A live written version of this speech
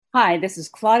Hi, this is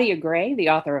Claudia Gray, the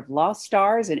author of Lost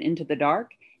Stars and Into the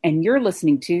Dark, and you're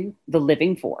listening to The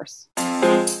Living Force.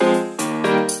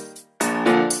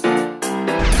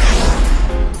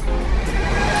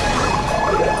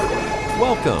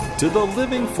 Welcome to the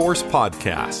Living Force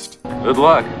Podcast. Good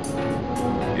luck.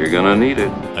 You're gonna need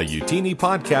it. A Utini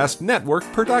Podcast Network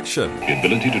production. The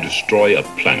ability to destroy a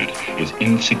planet is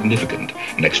insignificant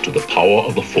next to the power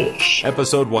of the Force.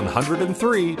 Episode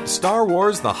 103, Star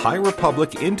Wars The High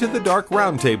Republic Into the Dark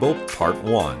Roundtable, Part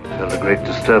 1. There's a great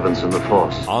disturbance in the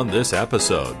Force. On this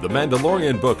episode, the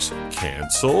Mandalorian books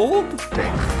canceled?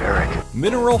 Dang ferret.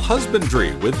 Mineral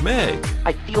Husbandry with Meg.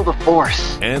 I feel the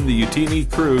Force. And the Utini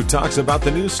crew talks about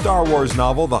the new Star Wars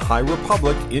novel, The High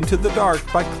Republic Into the Dark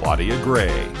by Claudia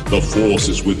Gray. The Force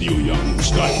is with you, young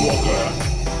Skywalker.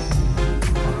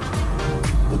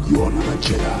 But you are not a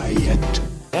Jedi yet.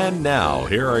 And now,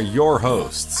 here are your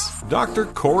hosts, Dr.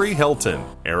 Corey Hilton,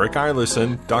 Eric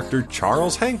Eilerson, Dr.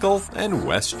 Charles Henkel, and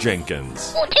Wes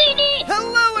Jenkins.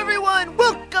 Hello, everyone!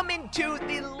 Welcome into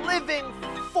the Living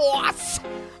Force!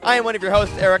 I am one of your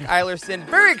hosts, Eric Eilerson.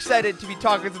 Very excited to be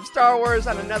talking some Star Wars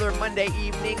on another Monday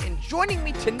evening. And joining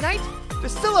me tonight to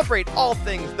celebrate all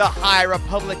things The High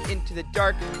Republic Into the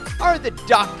Dark are the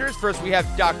doctors. First, we have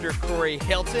Dr. Corey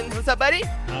Hilton. What's up, buddy?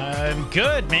 I'm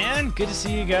good, man. Good to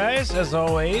see you guys, as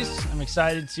always. I'm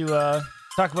excited to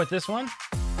talk about this one.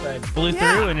 I blew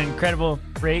through an incredible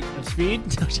rate of speed,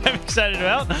 which I'm excited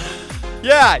about.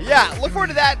 Yeah. Look forward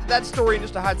to that story in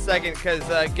just a hot second, because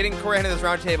getting Corey into this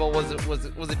roundtable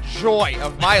was a joy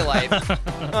of my life.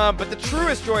 But the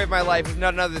truest joy of my life is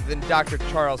none other than Dr.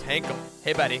 Charles Henkel.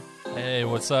 Hey, buddy. Hey,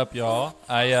 what's up, y'all?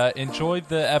 I enjoyed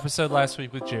the episode last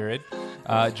week with Jared.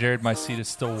 Jared, my seat is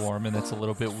still warm, and that's a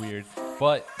little bit weird.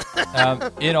 But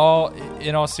in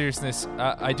all seriousness,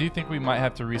 I do think we might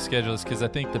have to reschedule this because I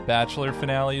think the Bachelor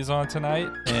finale is on tonight,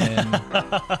 and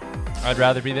I'd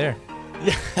rather be there.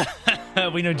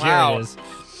 We know Jared is.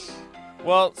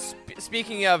 Well,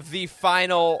 speaking of the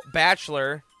final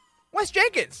Bachelor, Wes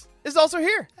Jenkins is also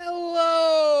here.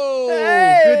 Hello.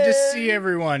 Hey! Good to see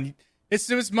everyone. This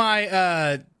was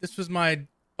my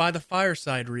by the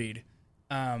fireside read,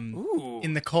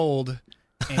 in the cold,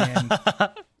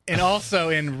 and also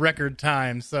in record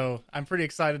time. So I'm pretty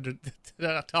excited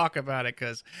to talk about it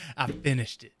because I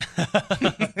finished it.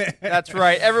 That's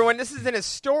right, everyone. This is an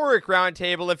historic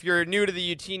roundtable. If you're new to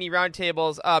the Utini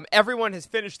roundtables, everyone has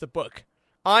finished the book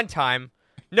on time,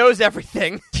 knows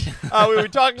everything. We were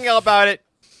talking all about it.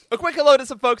 A quick hello to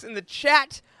some folks in the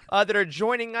chat that are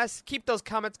joining us. Keep those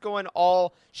comments going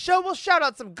all show. We'll shout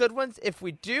out some good ones if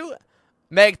we do.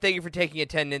 Meg, thank you for taking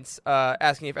attendance,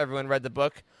 asking if everyone read the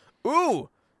book. Ooh,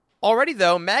 already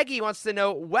though, Maggie wants to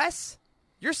know, Wes,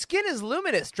 your skin is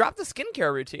luminous. Drop the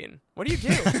skincare routine. What do you do?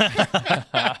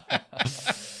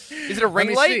 Is it a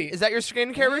ring light? See. Is that your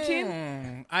skincare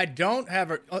routine? I don't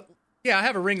have a. Yeah, I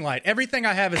have a ring light. Everything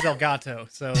I have is Elgato.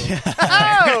 So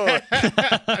Oh!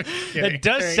 It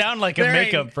does sound like a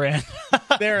makeup brand.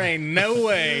 There ain't no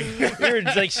way. You're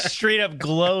like straight up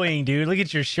glowing, dude. Look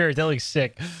at your shirt. That looks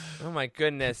sick. Oh my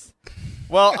goodness.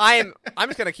 Well, I'm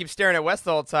just going to keep staring at Wes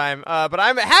the whole time, but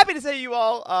I'm happy to say to you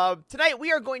all, tonight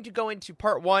we are going to go into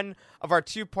part one of our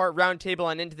two-part roundtable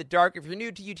on Into the Dark. If you're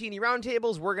new to Utini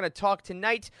Roundtables, we're going to talk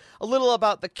tonight a little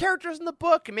about the characters in the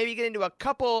book and maybe get into a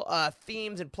couple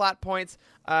themes and plot points.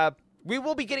 We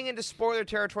will be getting into spoiler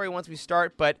territory once we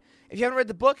start, but if you haven't read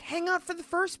the book, hang out for the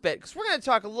first bit, because we're going to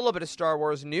talk a little bit of Star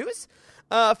Wars news.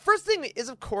 First thing is,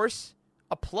 of course,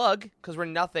 a plug, because we're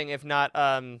nothing if not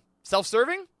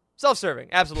self-serving. Self-serving,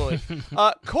 absolutely.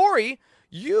 Corey,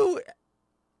 you,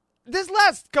 this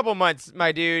last couple months,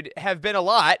 my dude, have been a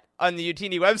lot on the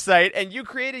Utini website, and you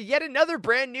created yet another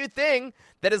brand new thing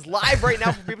that is live right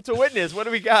now for people to witness. What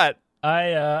do we got?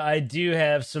 I do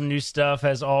have some new stuff,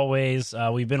 as always.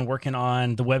 We've been working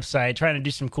on the website, trying to do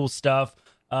some cool stuff.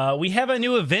 We have a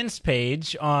new events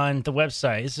page on the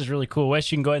website. This is really cool.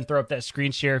 Wes, you can go ahead and throw up that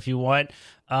screen share if you want.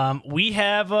 We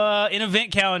have an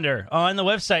event calendar on the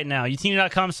website now.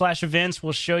 Utini.com/events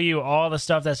will show you all the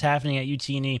stuff that's happening at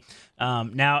Utini.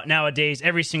 Nowadays,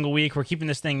 every single week, we're keeping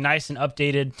this thing nice and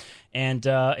updated, and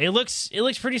it looks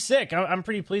pretty sick. I'm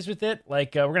pretty pleased with it.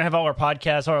 Like we're gonna have all our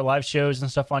podcasts, all our live shows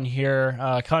and stuff on here.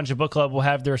 Conja Book Club will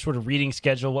have their sort of reading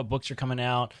schedule, what books are coming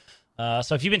out.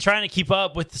 So if you've been trying to keep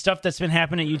up with the stuff that's been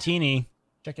happening at Utini,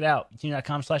 check it out.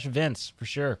 Utini.com/events for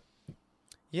sure.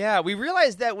 Yeah, we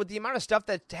realized that with the amount of stuff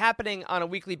that's happening on a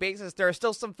weekly basis, there are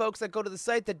still some folks that go to the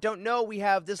site that don't know we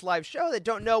have this live show, that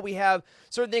don't know we have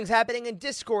certain things happening in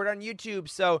Discord, on YouTube.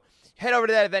 So head over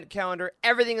to that event calendar.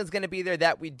 Everything is going to be there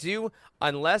that we do,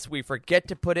 unless we forget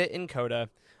to put it in Coda.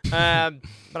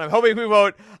 But I'm hoping we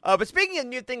won't. But speaking of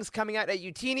new things coming out at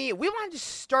Utini, we wanted to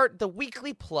start the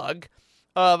weekly plug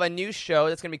of a new show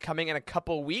that's going to be coming in a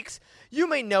couple weeks. You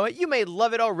may know it. You may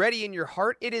love it already in your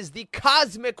heart. It is the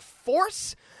Cosmic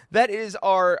Force. That is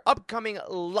our upcoming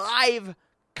live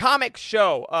comic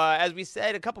show. As we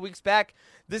said a couple weeks back,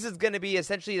 this is going to be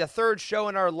essentially the third show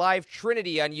in our live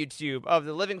trinity on YouTube of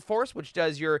the Living Force, which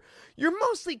does your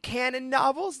mostly canon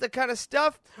novels, that kind of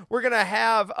stuff. We're going to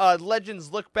have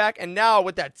Legends Look Back, and now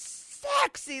with that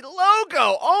sexy logo.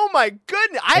 Oh my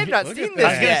goodness. I have not seen this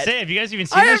I was yet. gonna say, have you guys even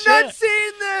seen this I have yet? not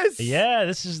seen this. Yeah,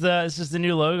 this is the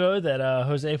new logo that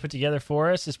Jose put together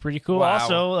for us. It's pretty cool. Wow.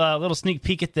 Also, a little sneak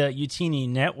peek at the Utini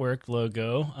Network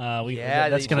logo.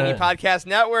 That's the Utini Podcast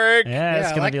Network. Yeah, it's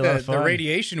gonna I like be a lot of fun. the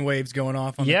radiation waves going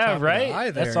off on the top of the eye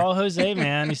there. That's all Jose,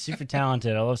 man. He's super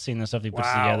talented. I love seeing the stuff he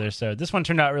puts together. So this one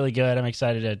turned out really good. I'm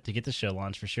excited to get the show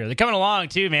launched for sure. They're coming along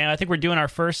too, man. I think we're doing our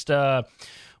first.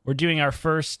 We're doing our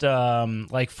first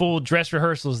like full dress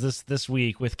rehearsals this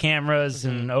week with cameras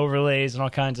and overlays and all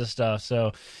kinds of stuff.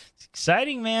 So it's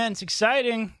exciting, man. It's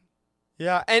exciting.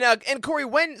 Yeah, and Corey,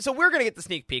 so we're gonna get the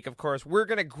sneak peek. Of course, we're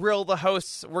gonna grill the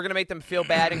hosts. We're gonna make them feel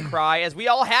bad and cry, as we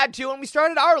all had to when we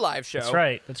started our live show.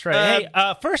 That's right.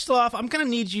 Hey, first off, I'm gonna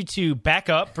need you to back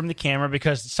up from the camera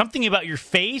because something about your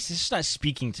face is just not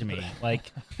speaking to me.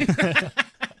 Like.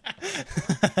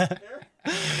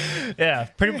 Yeah,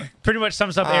 pretty much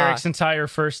sums up Eric's entire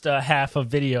first half of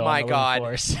video. My on the God,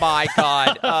 Force. my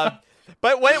God.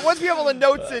 But once we have all the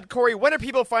notes in, Corey, when are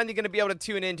people finally going to be able to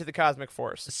tune into the Cosmic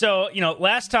Force? So,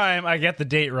 last time I got the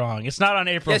date wrong. It's not on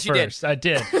April 1st. Yes, you did. I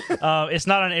did. It's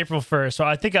not on April 1st, so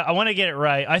I think I want to get it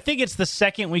right. I think it's the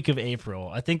second week of April.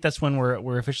 I think that's when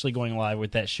we're officially going live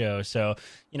with that show. So,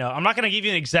 I'm not going to give you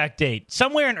an exact date.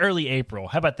 Somewhere in early April.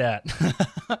 How about that?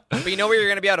 But you know where you're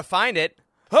going to be able to find it?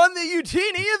 On the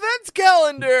Utini events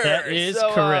calendar. That is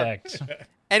correct.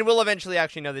 And we'll eventually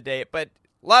actually know the date, but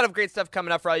a lot of great stuff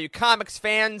coming up for all you comics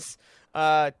fans.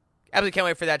 Absolutely can't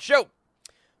wait for that show.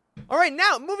 All right,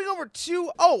 now moving over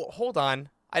to... Oh, hold on.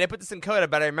 I didn't put this in Coda,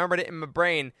 but I remembered it in my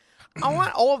brain. I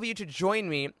want all of you to join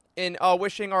me in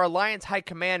wishing our Alliance High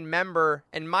Command member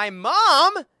and my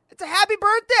mom, it's a happy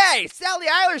birthday, Sally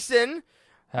Eilerson,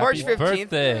 March 15th.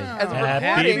 Birthday.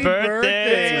 Happy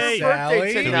birthday,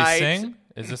 Sally. Do we Tonight. sing?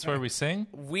 Is this where we sing?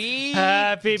 We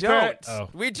Happy don't. Oh.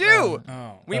 We do.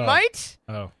 We might.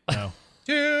 Oh, no.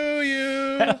 To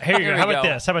you. Here you go. we How about go.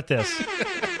 this? How about this?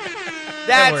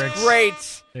 That's works.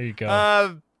 great. There you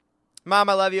go. Mom,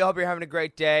 I love you. I hope you're having a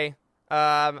great day.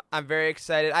 I'm very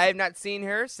excited. I have not seen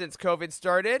her since COVID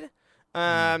started.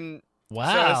 Wow.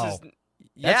 So this is,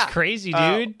 That's crazy,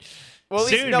 dude. Well, at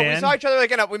least, Soon, we man. saw each other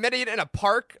we met in a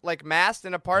park, like masked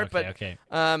in a park. Okay.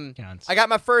 I got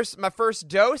my first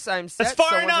dose. I'm set. That's far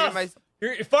so enough.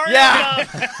 You're far Yeah,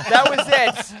 enough. that was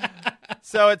it.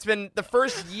 So it's been the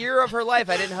first year of her life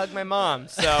I didn't hug my mom.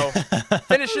 So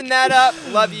finishing that up.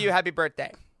 Love you. Happy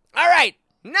birthday. All right.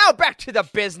 Now back to the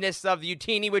business of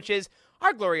Utini, which is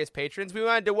our glorious patrons. We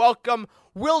wanted to welcome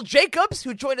Will Jacobs,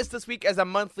 who joined us this week as a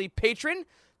monthly patron.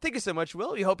 Thank you so much,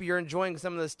 Will. We hope you're enjoying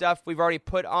some of the stuff we've already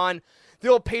put on the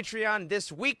old Patreon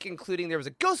this week, including there was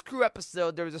a Ghost Crew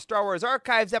episode, there was a Star Wars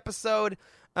Archives episode.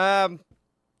 I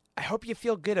hope you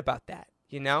feel good about that,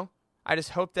 I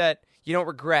just hope that you don't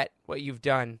regret what you've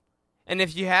done. And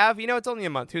if you have, it's only a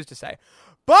month. Who's to say?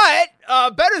 But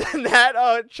better than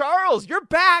that, Charles, you're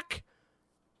back.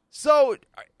 So,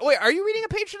 wait, are you reading a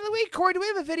Patron of the Week? Corey, do we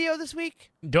have a video this week?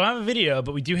 Don't have a video,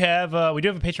 but we do have a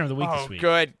Patron of the Week this week.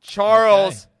 Good.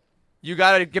 Charles, Okay. you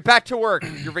got to get back to work.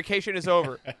 Your vacation is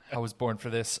over. I was born for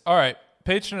this. All right.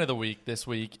 Patron of the week this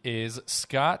week is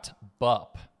Scott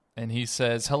Bupp. And he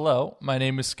says, hello, my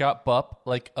name is Scott Bupp,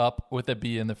 like up with a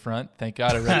B in the front. Thank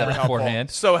God I read that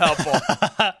beforehand. So helpful.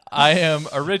 I am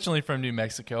originally from New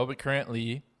Mexico, but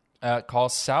currently call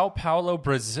Sao Paulo,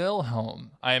 Brazil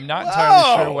home. I am not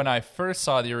entirely sure when I first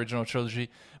saw the original trilogy,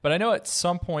 but I know at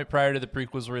some point prior to the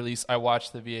prequel's release, I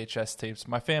watched the VHS tapes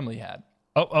my family had.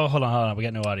 Oh, hold on. We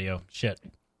got no audio. Shit.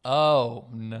 Oh,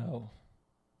 no.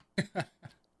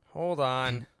 Hold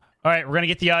on. All right, we're going to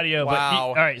get the audio. Wow.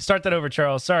 All right, start that over,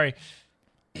 Charles. Sorry.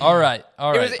 All right.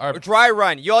 It was a dry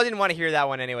run. You all didn't want to hear that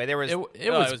one anyway.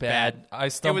 It was bad. I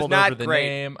stumbled not over the great.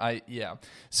 name.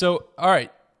 So, all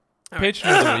right.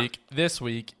 Patron of the week this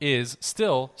week is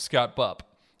still Scott Bupp.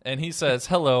 And he says,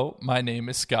 hello, my name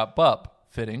is Scott Bupp.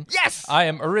 Fitting. Yes! I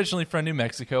am originally from New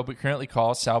Mexico, but currently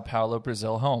call Sao Paulo,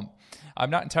 Brazil home. I'm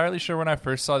not entirely sure when I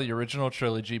first saw the original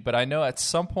trilogy, but I know at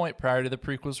some point prior to the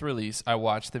prequel's release, I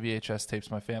watched the VHS tapes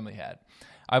my family had.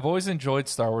 I've always enjoyed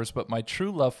Star Wars, but my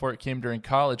true love for it came during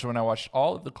college when I watched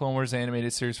all of the Clone Wars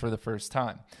animated series for the first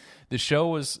time. The show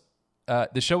was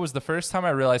The show was the first time I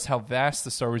realized how vast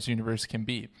the Star Wars universe can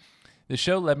be. The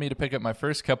show led me to pick up my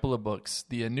first couple of books,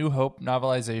 the A New Hope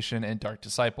novelization and Dark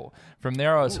Disciple. From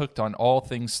there, I was hooked on all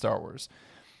things Star Wars.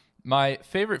 My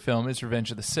favorite film is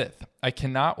Revenge of the Sith. I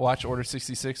cannot watch Order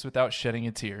 66 without shedding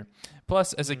a tear.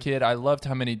 Plus, as a kid, I loved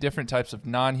how many different types of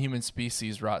non-human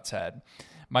species Rots had.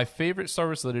 My favorite Star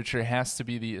Wars literature has to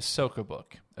be the Ahsoka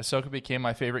book. Ahsoka became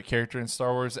my favorite character in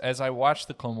Star Wars as I watched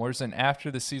the Clone Wars, and after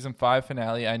the Season 5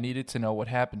 finale, I needed to know what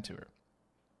happened to her.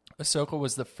 Ahsoka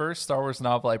was the first Star Wars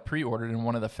novel I pre-ordered and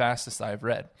one of the fastest I've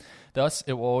read. Thus,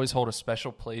 it will always hold a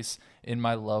special place in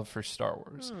my love for Star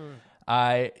Wars.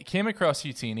 I came across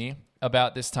Utini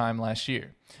about this time last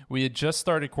year. We had just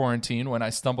started quarantine when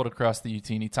I stumbled across the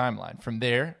Utini timeline. From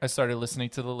there, I started listening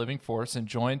to The Living Force and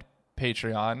joined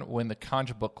Patreon when the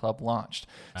Conjure Book Club launched.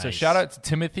 Nice. So shout out to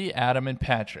Timothy, Adam, and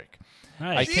Patrick.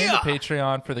 Nice. I came to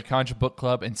Patreon for the Conjure Book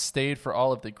Club and stayed for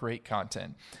all of the great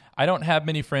content. I don't have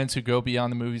many friends who go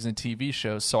beyond the movies and TV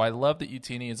shows, so I love that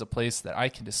Utini is a place that I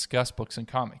can discuss books and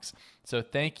comics. So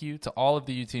thank you to all of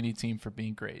the Utini team for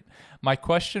being great. My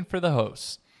question for the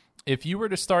hosts: if you were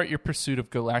to start your pursuit of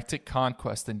galactic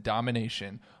conquest and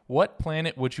domination, what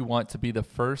planet would you want to be the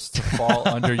first to fall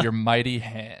under your mighty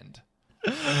hand?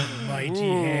 Mighty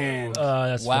hand.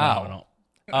 That's phenomenal.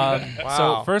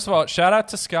 So first of all, shout out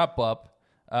to Scott Bupp.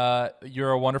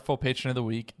 You're a wonderful patron of the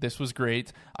week. This was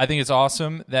great. I think it's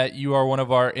awesome that you are one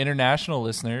of our international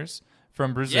listeners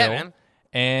from Brazil, man.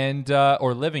 And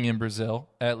or living in Brazil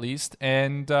at least.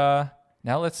 And now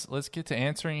let's get to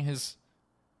answering his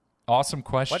awesome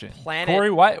question. What planet Corey,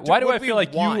 why do I would feel we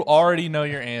like want? you already know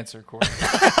your answer, Corey?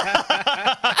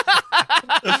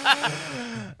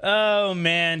 Oh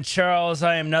man, Charles,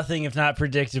 I am nothing if not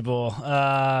predictable.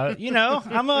 I'm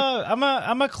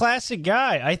a classic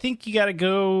guy. I think you got to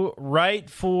go right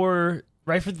for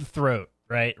the throat,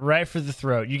 right for the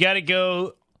throat. You got to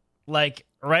go like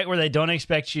right where they don't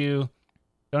expect you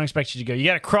to go. You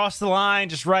got to cross the line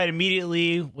just right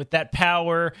immediately with that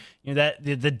power. You know, that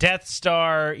the Death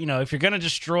Star. You know, if you're gonna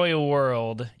destroy a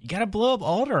world, you got to blow up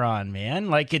Alderaan,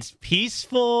 man. Like, it's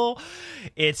peaceful,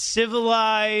 it's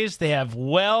civilized, they have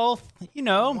wealth. You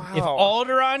know, if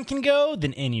Alderaan can go,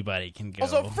 then anybody can go.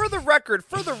 Also, for the record,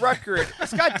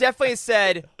 Scott definitely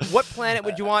said, "What planet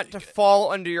would you want to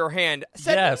fall under your hand?"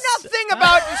 Said nothing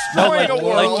about destroying a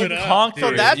world. Like you conquer So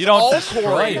it. that's You don't all destroy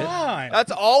Corey. it.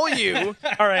 That's all you.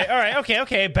 All right.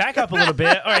 Okay. Back up a little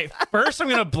bit. All right. First, I'm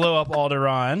gonna blow up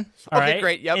Alderaan. All right.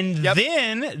 Great. Yep. And yep.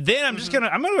 then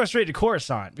I'm gonna go straight to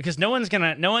Coruscant because no one's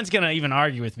gonna even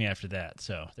argue with me after that.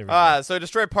 So there we go. So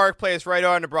destroy Park Place right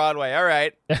on to Broadway. All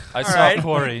right. I saw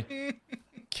Corey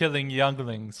killing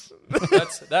younglings.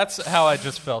 That's how I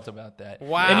just felt about that.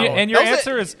 Wow. And your That was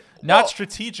answer is not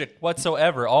strategic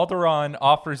whatsoever. Alderaan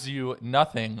offers you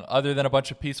nothing other than a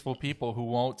bunch of peaceful people who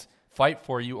won't fight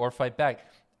for you or fight back.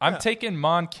 I'm taking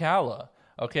Mon Cala,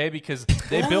 okay, because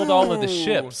they build all of the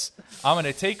ships. I'm going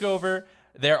to take over.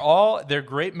 They're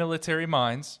great military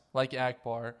minds, like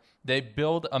Akbar. They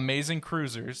build amazing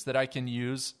cruisers that I can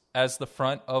use as the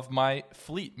front of my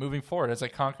fleet moving forward as I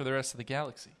conquer the rest of the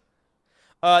galaxy.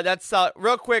 That's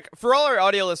real quick for all our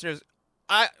audio listeners.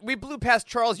 We blew past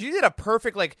Charles. You did a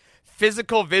perfect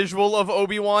physical visual of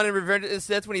Obi-Wan and Revenge of the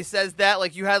Sith when he says that.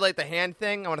 Like, you had the hand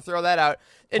thing. I want to throw that out.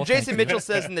 And Jason Mitchell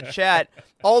says in the chat,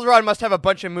 Alderaan must have a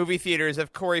bunch of movie theaters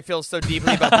if Corey feels so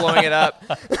deeply about blowing it up.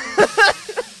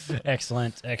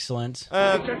 Excellent.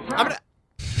 I'm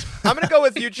gonna go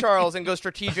with you, Charles, and go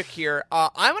strategic here.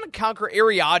 I'm gonna conquer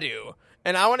Eriadu,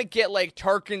 and I want to get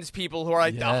Tarkin's people who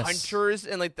are the hunters,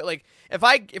 and if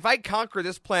I conquer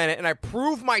this planet and I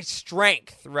prove my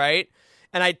strength, right,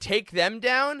 and I take them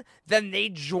down, then they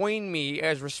join me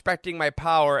as respecting my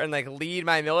power and lead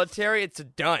my military. It's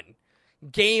done,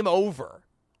 game over.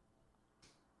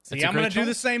 See, I'm going to do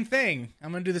the same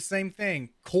thing.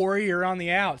 Corey, you're on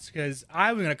the outs because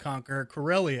I'm going to conquer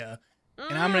Corellia,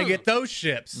 and I'm going to get those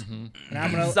ships. Mm-hmm. And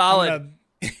I'm going to solid.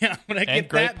 I'm going to get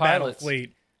great that battle pilots.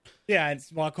 fleet. Yeah,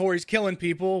 while Corey's killing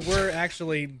people, we're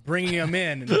actually bringing them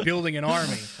in and building an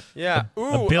army. Yeah.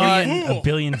 Ooh, a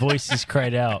billion voices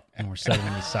cried out, and we're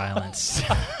suddenly silenced.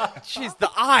 Jeez,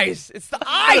 the eyes. It's the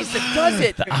eyes that does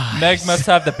it. Meg must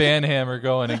have the band hammer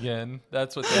going again.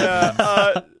 That's what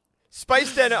that means.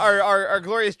 Spiced Den, our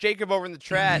glorious Jacob over in the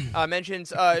chat,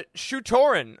 mentions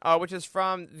Shutoran, which is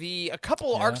from a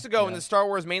couple arcs ago in the Star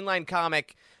Wars mainline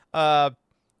comic.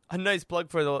 A nice plug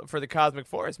for the Cosmic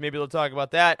Force. Maybe we'll talk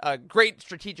about that. A great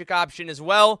strategic option as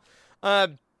well.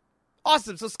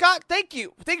 Awesome. So Scott, thank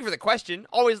you for the question.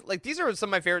 Always these are some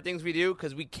of my favorite things we do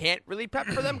because we can't really prep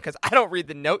for them because I don't read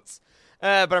the notes.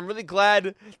 But I'm really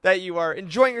glad that you are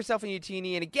enjoying yourself in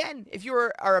Utini. And again, if you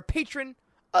are a patron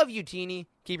of Utini,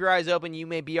 keep your eyes open. You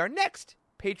may be our next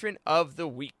patron of the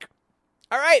week.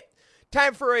 All right,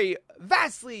 time for a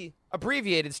vastly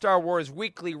abbreviated Star Wars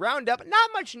weekly roundup. Not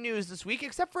much news this week,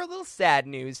 except for a little sad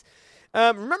news.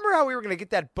 Remember how we were going to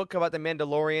get that book about The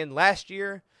Mandalorian last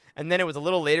year? And then it was a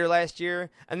little later last year,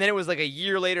 and then it was like a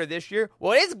year later this year?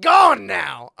 Well, it's gone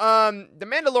now! The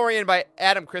Mandalorian by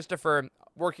Adam Christopher,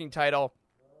 working title,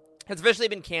 has officially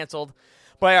been canceled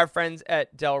by our friends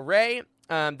at Del Rey.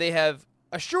 They have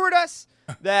assured us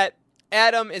that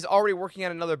Adam is already working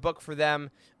on another book for them,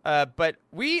 but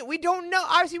we don't know.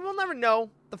 Obviously, we'll never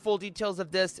know the full details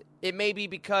of this. It may be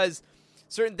because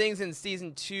certain things in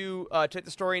Season 2 took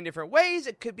the story in different ways.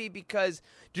 It could be because,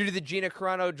 due to the Gina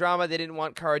Carano drama, they didn't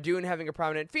want Cara Dune having a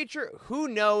prominent feature. Who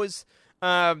knows?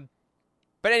 But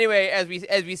anyway, as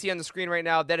we see on the screen right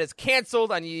now, that is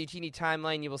canceled on the Utini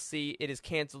timeline. You will see it is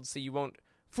canceled, so you won't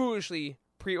foolishly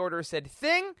pre-order said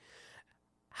thing.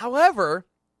 However,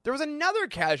 there was another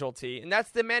casualty, and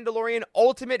that's the Mandalorian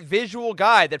Ultimate Visual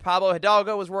Guide that Pablo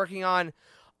Hidalgo was working on.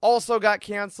 Also got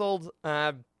canceled.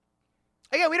 Again,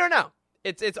 we don't know.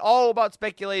 It's all about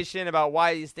speculation about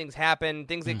why these things happen.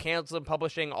 Things get canceled in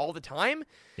publishing all the time.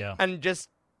 Yeah. And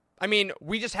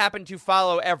we just happen to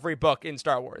follow every book in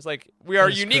Star Wars. Like, we are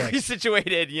uniquely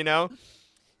situated, you know?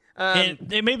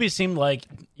 And it maybe seemed like,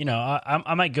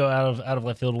 I might go out of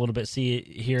left field a little bit, see it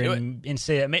here and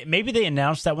say that maybe they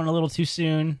announced that one a little too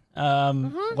soon.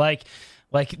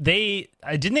 Like they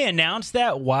didn't they announce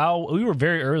that while we were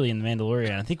very early in The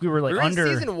Mandalorian. I think we were under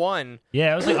season 1.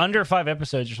 Yeah, it was like under 5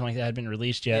 episodes or something like that had been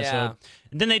released yet. Yeah. So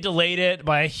and then they delayed it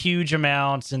by a huge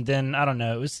amount, and then I don't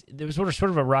know. It was sort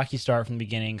of a rocky start from the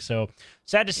beginning. So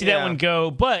sad to see that one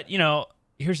go. But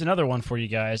here's another one for you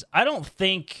guys. I don't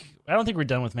think we're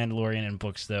done with Mandalorian in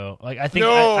books though. Like I think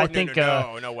no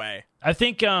way. I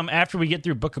think after we get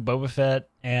through Book of Boba Fett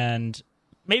and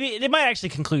maybe they might actually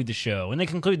conclude the show. When they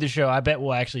conclude the show, I bet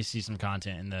we'll actually see some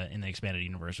content in the expanded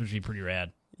universe, which would be pretty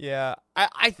rad. Yeah,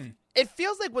 it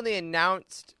feels like when they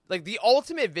announced like the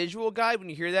Ultimate Visual Guide, when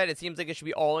you hear that, it seems like it should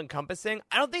be all encompassing.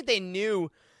 I don't think they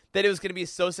knew that it was going to be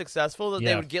so successful that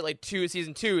they would get like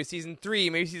season 2, season 3,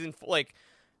 maybe season 4. Like,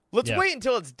 let's wait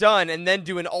until it's done and then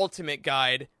do an Ultimate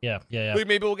Guide. Yeah. Like,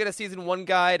 maybe we'll get a season 1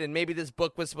 guide, and maybe this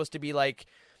book was supposed to be like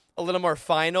a little more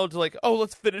final to like, oh,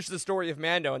 let's finish the story of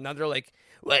Mando, and now they're like,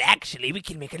 well, actually, we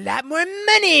can make a lot more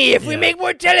money if we make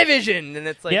more television. And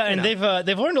it's like, and they've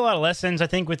learned a lot of lessons, I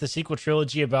think, with the sequel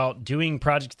trilogy about doing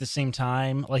projects at the same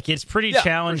time. Like, it's pretty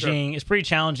challenging. Sure. It's pretty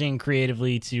challenging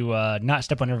creatively to not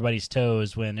step on everybody's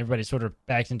toes when everybody's sort of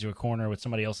backed into a corner with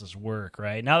somebody else's work,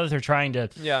 right? Now that they're trying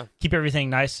to keep everything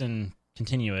nice and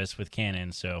continuous with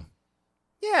canon, so.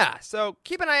 Yeah, so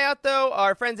keep an eye out, though.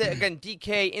 Our friends at, again,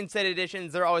 DK Inside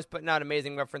Editions, they're always putting out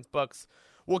amazing reference books.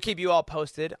 We'll keep you all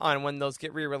posted on when those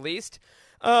get re-released.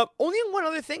 Only one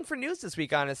other thing for news this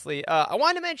week, honestly. I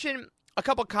wanted to mention a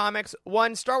couple comics.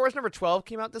 One, Star Wars number 12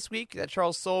 came out this week that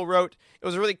Charles Soule wrote. It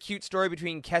was a really cute story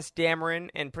between Kes Dameron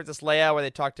and Princess Leia where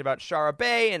they talked about Shara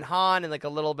Bay and Han in like a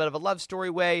little bit of a love story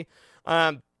way.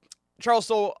 Charles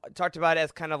Soule talked about it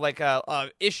as kind of like a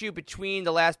issue between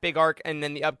the last big arc and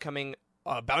then the upcoming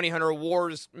Bounty Hunter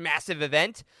Wars massive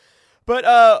event. But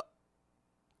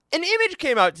an image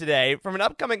came out today from an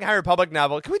upcoming High Republic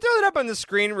novel. Can we throw that up on the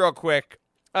screen real quick?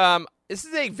 This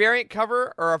is a variant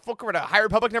cover or a full cover to High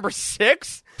Republic number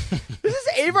 6. This is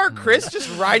Avar Kriss just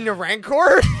riding a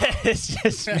Rancor. It's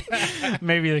just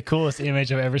maybe the coolest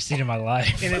image I've ever seen in my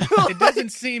life. And it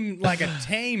doesn't seem like a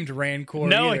tamed Rancor.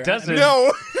 No, either. It doesn't.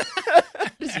 No.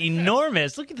 It's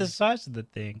enormous. Look at the size of the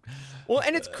thing. Well,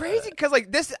 and it's crazy because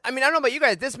like this, I mean, I don't know about you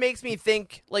guys. This makes me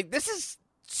think like this is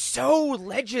so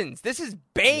Legends. This is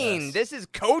Bane. Yes. This is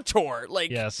KOTOR.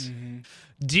 Like, yes. Mm-hmm.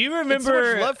 Do you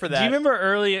remember? So much love for that. Do you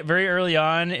remember very early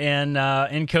on in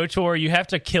KOTOR, you have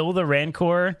to kill the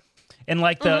Rancor, and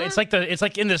like it's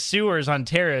like in the sewers on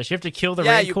Terrace. You have to kill the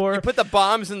Rancor. You put the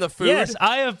bombs in the food. Yes,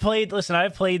 I've played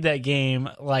that game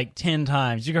like 10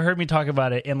 times. You can heard me talk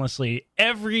about it endlessly.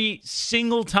 Every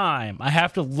single time, I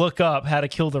have to look up how to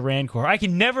kill the Rancor. I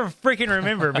can never freaking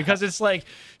remember because it's like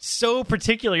so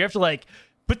particular. You have to like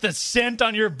put the scent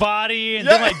on your body and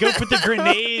then like go put the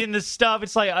grenade in the stuff.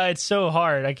 It's like it's so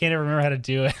hard. I can't even remember how to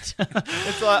do it.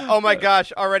 It's oh my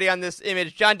gosh! Already on this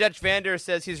image, John Dutch Vander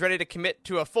says he's ready to commit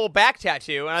to a full back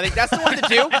tattoo, and I think that's the one to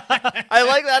do. I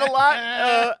like that a lot.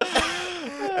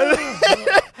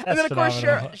 And then of course,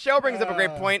 Cheryl brings up a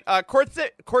great point.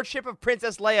 Courtship of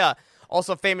Princess Leia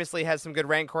also famously has some good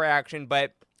Rancor action,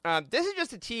 but this is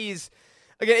just a tease.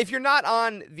 Again, if you're not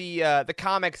on the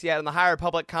comics yet, on the High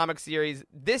Republic comic series,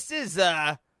 this is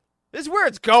This is where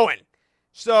it's going.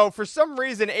 So, for some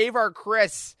reason, Avar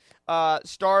Chris,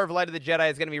 star of Light of the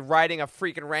Jedi, is going to be riding a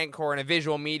freaking Rancor in a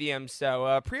visual medium.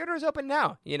 So, pre-order is open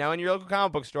now, in your local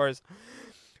comic book stores.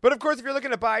 But, of course, if you're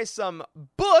looking to buy some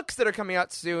books that are coming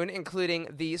out soon, including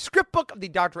the script book of the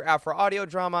Dr. Aphra audio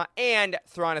drama and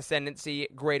Thrawn Ascendancy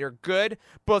Greater Good,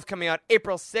 both coming out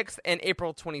April 6th and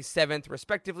April 27th,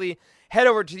 respectively, head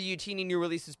over to the Utini New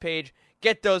Releases page.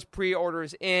 Get those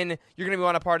pre-orders in. You're going to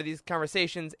want a part of these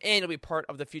conversations, and you'll be part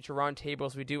of the future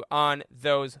roundtables we do on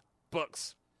those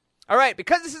books. All right,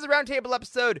 because this is a roundtable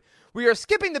episode, we are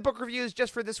skipping the book reviews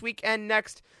just for this week and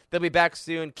next. They'll be back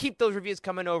soon. Keep those reviews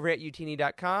coming over at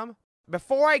utini.com.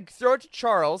 Before I throw it to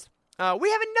Charles, we have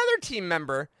another team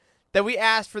member that we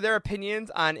asked for their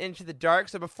opinions on Into the Dark.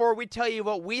 So before we tell you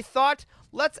what we thought,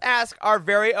 let's ask our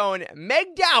very own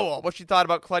Meg Dowell what she thought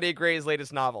about Claudia Gray's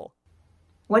latest novel.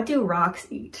 What do rocks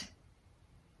eat?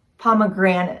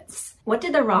 Pomegranates. What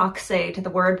did the rock say to the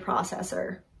word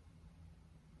processor?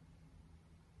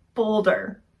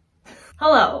 Boulder.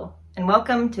 Hello, and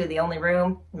welcome to the only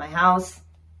room in my house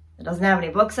that doesn't have any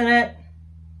books in it.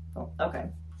 Oh, okay.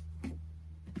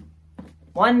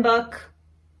 One book.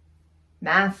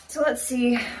 Math. So let's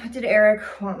see, what did Eric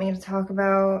want me to talk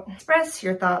about? Express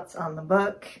your thoughts on the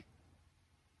book.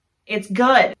 It's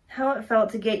good. How it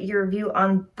felt to get your review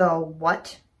on the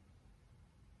what?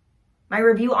 My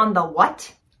review on the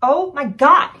what? Oh my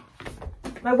god!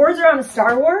 My words are on a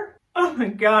Star Wars? Oh my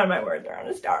god, my words are on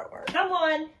a Star Wars. Come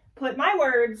on, put my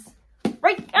words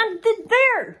right on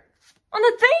there! On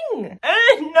the thing!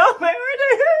 No, my words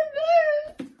are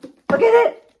there! Forget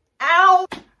it! Ow!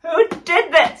 Who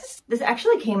did this? This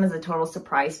actually came as a total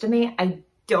surprise to me. I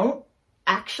don't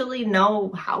actually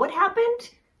know how it happened.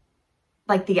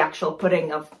 Like the actual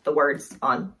putting of the words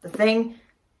on the thing.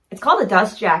 It's called a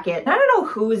dust jacket. I don't know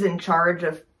who's in charge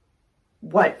of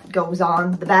what goes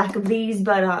on the back of these,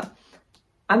 but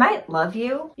I might love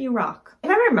you. You rock. If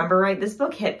I remember right, this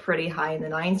book hit pretty high in the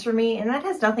 9s for me, and that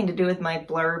has nothing to do with my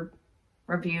blurb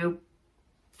review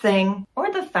thing,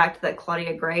 or the fact that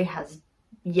Claudia Gray has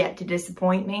yet to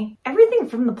disappoint me. Everything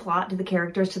from the plot to the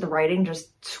characters to the writing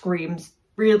just screams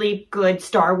really good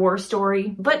Star Wars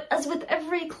story. But as with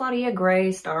every Claudia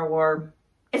Gray Star Wars,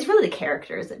 it's really the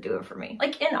characters that do it for me.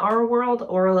 Like in our world,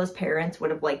 Orla's parents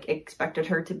would have expected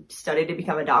her to study to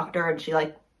become a doctor, and she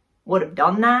would have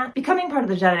done that. Becoming part of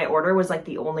the Jedi Order was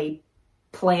the only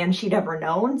plan she'd ever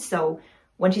known. So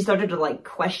when she started to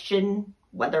question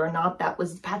whether or not that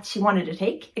was the path she wanted to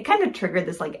take, it kind of triggered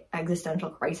this existential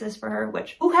crisis for her,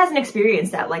 which who hasn't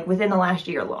experienced that within the last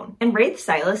year alone? And Wraith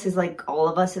Silas is all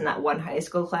of us in that one high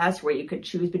school class where you could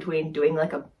choose between doing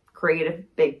a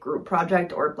creative big group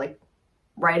project or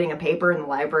writing a paper in the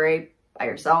library by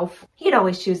yourself. He'd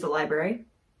always choose the library.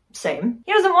 Same.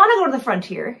 He doesn't want to go to the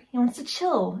frontier. He wants to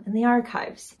chill in the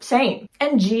archives. Same.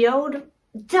 And Geode,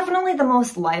 definitely the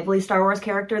most lively Star Wars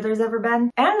character there's ever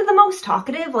been. And the most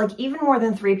talkative, even more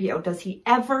than 3PO. Does he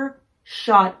ever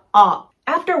shut up?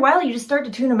 After a while, you just start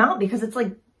to tune him out because it's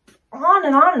on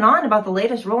and on and on about the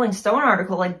latest Rolling Stone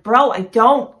article. Bro, I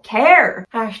don't care.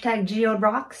 Hashtag Geode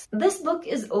rocks. This book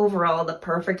is overall the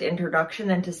perfect introduction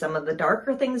into some of the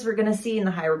darker things we're gonna see in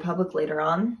the High Republic later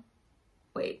on.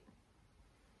 Wait.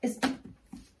 Is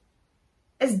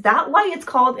that why it's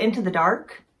called Into the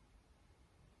Dark?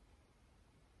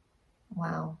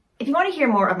 Wow. If you want to hear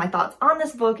more of my thoughts on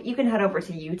this book, you can head over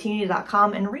to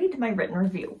utini.com and read my written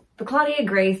review. The Claudia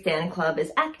Gray Fan Club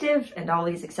is active and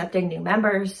always accepting new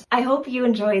members. I hope you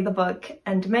enjoy the book,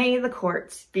 and may the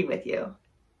courts be with you.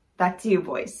 Back to you,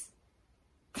 boys.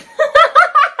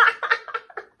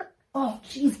 Oh,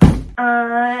 jeez.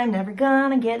 I'm never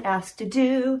gonna get asked to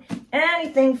do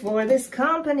anything for this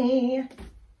company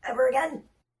ever again.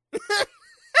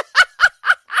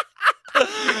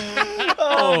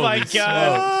 Oh my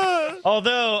god.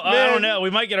 Although, I don't know, we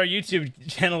might get our YouTube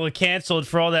channel canceled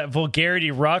for all that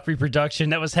vulgarity rock reproduction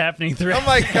that was happening throughout. Oh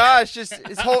my gosh,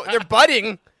 they're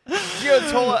budding.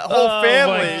 Geode's whole family.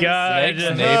 Oh my god.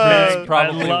 Meg's neighbors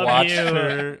probably I love watched you.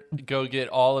 her go get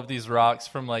all of these rocks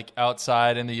from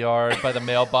outside in the yard by the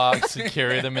mailbox and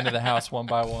carry them into the house one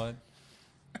by one.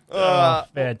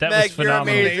 Man, that Meg, was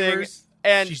phenomenal. you're amazing.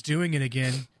 And She's doing it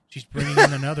again. She's bringing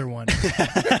in another one.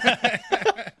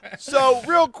 so,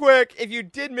 real quick, if you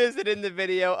did miss it in the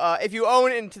video, if you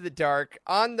own Into the Dark,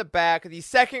 on the back, the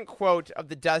second quote of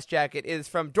the dust jacket is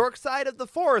from Dork Side of the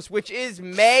Force, which is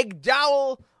Meg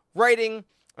Dowell writing.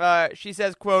 She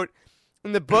says, quote,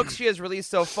 "In the books she has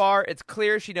released so far, it's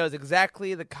clear she knows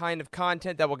exactly the kind of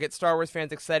content that will get Star Wars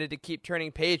fans excited to keep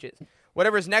turning pages.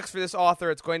 Whatever's next for this author,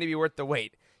 it's going to be worth the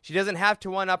wait. She doesn't have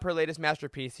to one-up her latest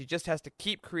masterpiece. She just has to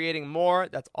keep creating more.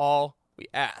 That's all we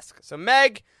ask. So,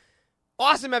 Meg,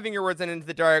 awesome having your words on Into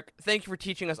the Dark. Thank you for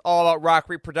teaching us all about rock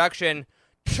reproduction.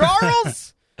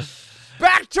 Charles,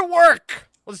 back to work.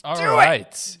 Let's do it. All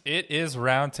right. It is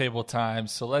roundtable time,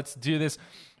 so let's do this.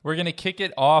 We're going to kick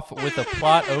it off with a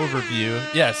plot overview.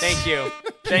 Yes. Thank you.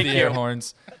 Thank you. Air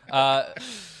horns.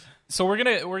 So we're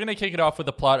gonna kick it off with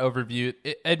a plot overview.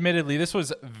 Admittedly, this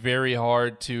was very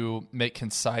hard to make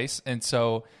concise, and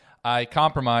so I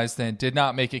compromised and did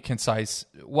not make it concise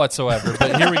whatsoever.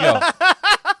 But here we go.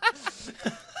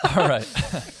 All right.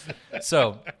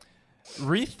 So,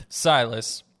 Reith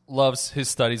Silas loves his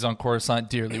studies on Coruscant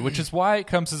dearly, which is why it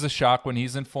comes as a shock when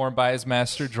he's informed by his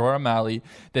master Jor Mali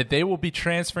that they will be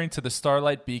transferring to the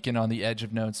Starlight Beacon on the edge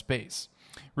of known space.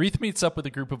 Reith meets up with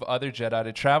a group of other Jedi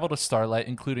to travel to Starlight,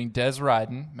 including Des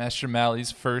Ryden, Master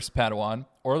Mali's first Padawan,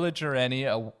 Orla Jareni,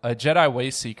 a Jedi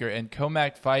Wayseeker, and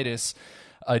Comac Vitus,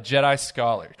 a Jedi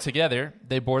Scholar. Together,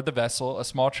 they board the vessel, a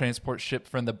small transport ship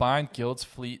from the Bind Guild's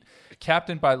fleet,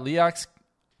 captained by Leox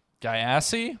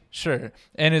Gyasi? Sure.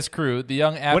 And his crew, the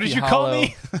young Affy What did you call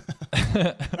me?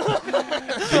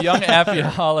 The young Affy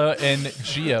Hollow and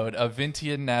Geode, a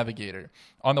Vintian navigator.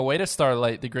 On the way to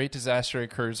Starlight, the great disaster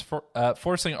occurs,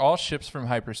 forcing all ships from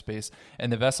hyperspace,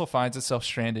 and the vessel finds itself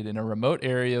stranded in a remote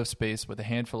area of space with a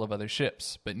handful of other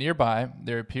ships. But nearby,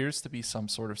 there appears to be some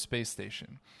sort of space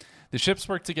station. The ships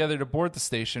work together to board the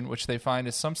station, which they find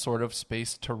is some sort of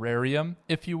space terrarium,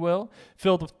 if you will,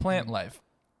 filled with plant life.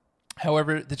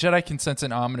 However, the Jedi can sense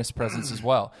an ominous presence as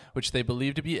well, which they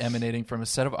believe to be emanating from a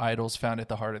set of idols found at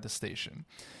the heart of the station.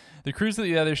 The crews of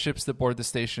the other ships that board the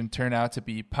station turn out to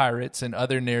be pirates and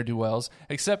other ne'er-do-wells,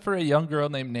 except for a young girl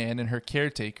named Nan and her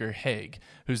caretaker, Haig,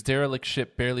 whose derelict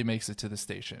ship barely makes it to the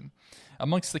station.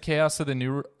 Amongst the chaos of the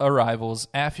new arrivals,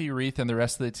 Affy, Reith, and the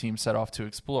rest of the team set off to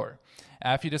explore.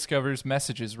 Affy discovers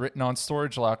messages written on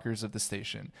storage lockers of the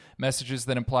station, messages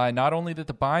that imply not only that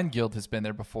the Bind Guild has been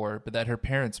there before, but that her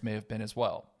parents may have been as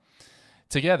well.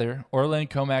 Together, Orla and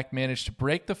Comac manage to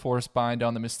break the Force bind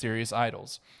on the mysterious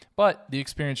idols, but the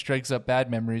experience drags up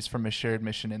bad memories from a shared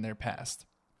mission in their past.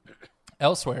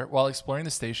 Elsewhere, while exploring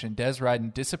the station, Des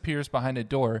Ryden disappears behind a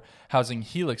door housing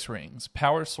helix rings,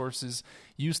 power sources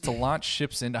used to launch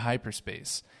ships into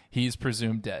hyperspace. He is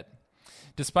presumed dead.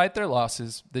 Despite their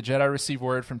losses, the Jedi receive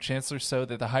word from Chancellor So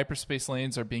that the hyperspace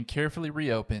lanes are being carefully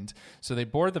reopened, so they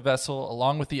board the vessel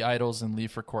along with the idols and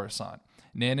leave for Coruscant.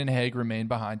 Nan and Haig remain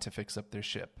behind to fix up their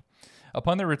ship.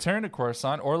 Upon their return to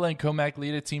Coruscant, Orla and Comac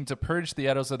lead a team to purge the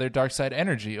idols of their dark side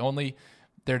energy, only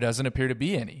there doesn't appear to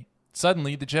be any.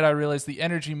 Suddenly, the Jedi realize the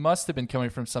energy must have been coming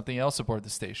from something else aboard the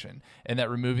station, and that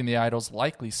removing the idols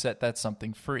likely set that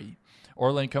something free.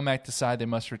 Orla and Comac decide they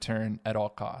must return at all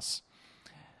costs.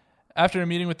 After a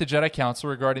meeting with the Jedi Council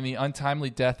regarding the untimely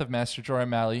death of Master Jor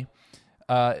Mali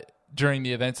during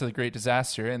the events of the Great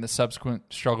Disaster and the subsequent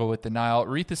struggle with the Nile,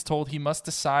 Reith is told he must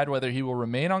decide whether he will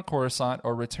remain on Coruscant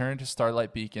or return to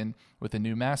Starlight Beacon with a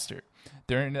new master.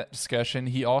 During that discussion,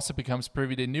 he also becomes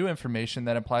privy to new information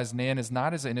that implies Nan is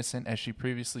not as innocent as she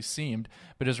previously seemed,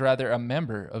 but is rather a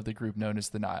member of the group known as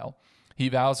the Nile. He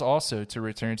vows also to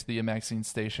return to the Amaxine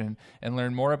station and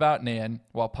learn more about Nan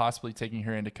while possibly taking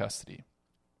her into custody.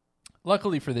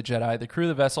 Luckily for the Jedi, the crew of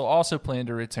the vessel also plan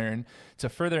to return to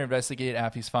further investigate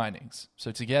Affy's findings.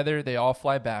 So together, they all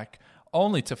fly back,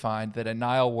 only to find that a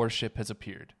Nile warship has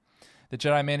appeared. The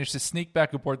Jedi manage to sneak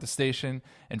back aboard the station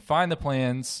and find that the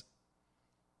plants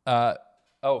have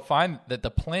overrun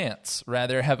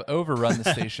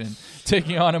the station,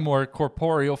 taking on a more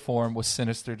corporeal form with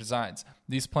sinister designs.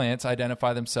 These plants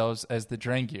identify themselves as the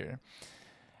Drengir.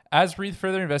 As Reith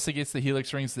further investigates the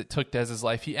helix rings that took Dez's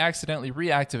life, he accidentally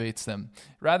reactivates them.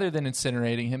 Rather than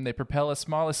incinerating him, they propel a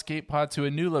small escape pod to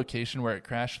a new location where it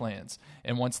crash lands.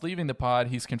 And once leaving the pod,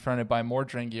 he's confronted by more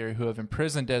Drengir who have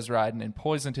imprisoned Des Ryden and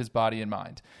poisoned his body and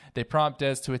mind. They prompt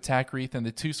Des to attack Reith and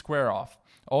the two square off.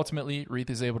 Ultimately, Reith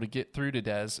is able to get through to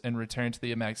Des and return to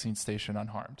the Amaxine station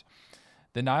unharmed.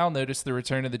 The Nile notice the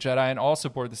return of the Jedi and also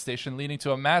board the station, leading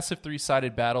to a massive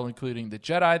three-sided battle, including the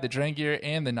Jedi, the Drengir,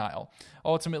 and the Nile.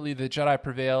 Ultimately, the Jedi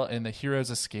prevail and the heroes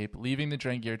escape, leaving the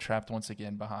Drengir trapped once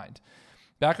again behind.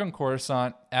 Back on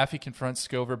Coruscant, Affy confronts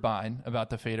Scover Bine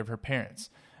about the fate of her parents.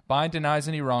 Bine denies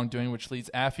any wrongdoing, which leads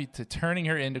Affy to turning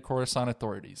her into Coruscant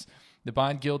authorities. The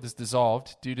Bind Guild is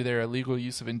dissolved due to their illegal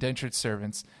use of indentured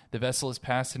servants. The vessel is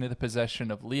passed into the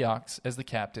possession of Leox as the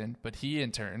captain, but he,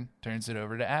 in turn, turns it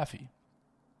over to Affy.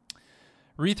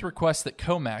 Reith requests that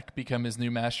Comac become his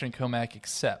new master, and Comac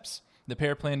accepts. The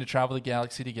pair plan to travel the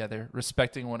galaxy together,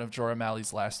 respecting one of Jor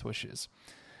Mali's last wishes.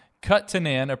 Cut to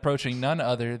Nan approaching none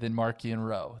other than Markian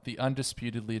Ro, the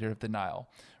undisputed leader of the Nile.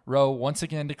 Ro once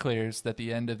again declares that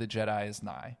the end of the Jedi is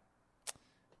nigh.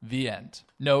 The end.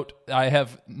 Note, I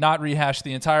have not rehashed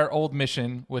the entire old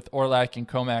mission with Orlak and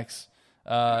Comax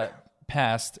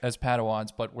passed as Padawans,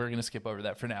 but we're going to skip over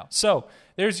that for now. So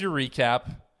there's your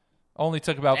recap. Only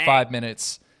took about 5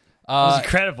 minutes. That was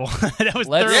incredible. That was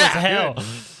thorough as hell. Dude.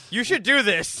 You should do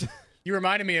this. You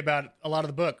reminded me about a lot of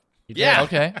the book. Yeah.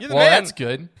 Okay. You're the Well, man. that's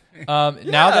good. Now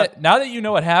that you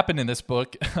know what happened in this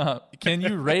book, can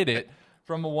you rate it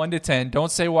from a 1 to 10?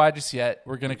 Don't say why just yet.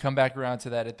 We're going to come back around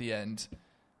to that at the end.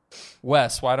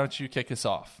 Wes, why don't you kick us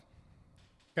off?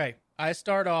 Okay. I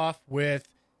start off with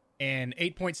an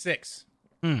 8.6.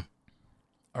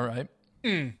 All right.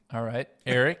 All right.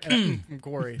 Eric? From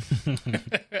Corey.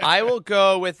 I will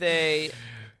go with a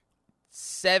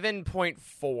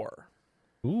 7.4.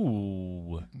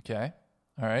 Ooh. Okay.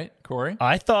 All right. Corey?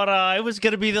 I thought I was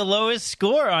going to be the lowest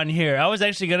score on here. I was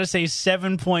actually going to say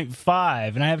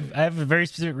 7.5, and I have a very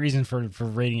specific reason for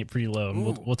rating it pretty low, and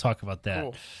we'll talk about that.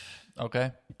 Cool.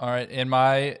 Okay. All right. And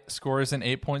my score is an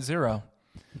 8.0.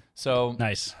 So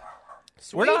Nice.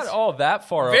 we're not all that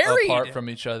far Varied. apart from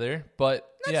each other, but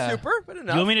Not yeah. super, but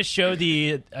enough. You want me to show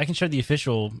I can show the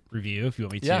official review if you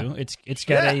want me to. Yeah. It's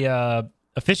got a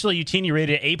official UTini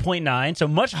rated at 8.9, so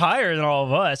much higher than all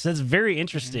of us. That's very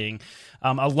interesting.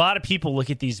 A lot of people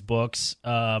look at these books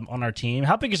on our team.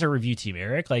 How big is our review team,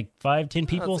 Eric? Like 5, 10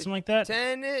 people, something like that?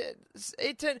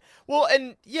 8, 10. Well,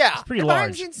 and yeah. It's pretty But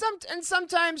large. I mean,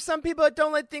 sometimes some people that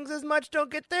don't like things as much don't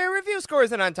get their review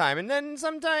scores in on time, and then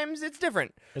sometimes it's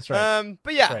different. That's right.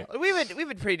 But yeah, That's right. we've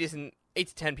had pretty decent 8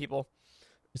 to 10 people.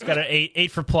 It's got an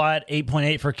 8 for plot,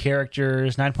 8.8 for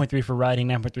characters, 9.3 for writing,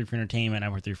 9.3 for entertainment,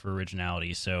 9.3 for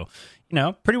originality. So,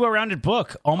 pretty well-rounded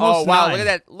book. Almost. Oh wow!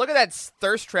 9. Look at that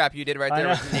thirst trap you did right there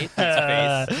with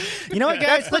Nathan's face. You know what,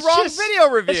 guys? That's the wrong video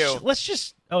review. Let's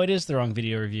just. Oh, it is the wrong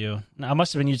video review. No, I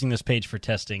must have been using this page for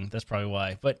testing. That's probably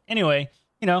why. But anyway,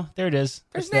 there it is.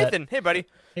 There's That's Nathan. Hey, buddy.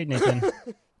 Hey, Nathan.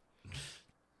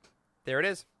 There it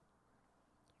is.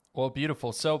 Well,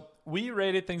 beautiful. So we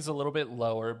rated things a little bit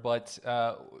lower, but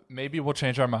maybe we'll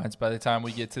change our minds by the time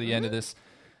we get to the end of this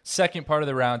second part of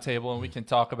the roundtable, and we can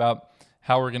talk about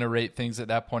how we're going to rate things at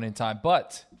that point in time.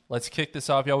 But let's kick this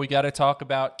off, y'all. We got to talk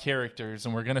about characters,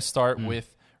 and we're going to start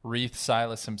with Reath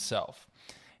Silas himself.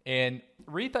 And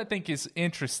Reath, I think, is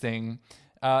interesting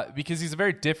because he's a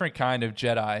very different kind of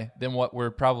Jedi than what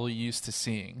we're probably used to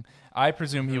seeing. I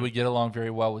presume he would get along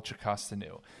very well with Jocasta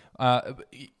Nu.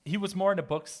 He was more into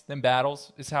books than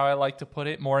battles, is how I like to put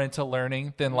it, more into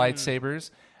learning than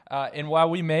lightsabers. And while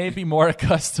we may be more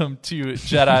accustomed to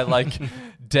Jedi like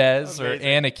Dez or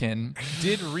Anakin,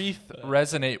 did Reath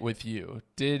resonate with you?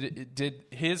 Did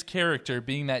his character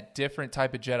being that different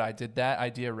type of Jedi, did that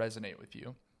idea resonate with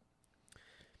you?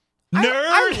 Nerd.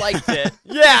 I liked it.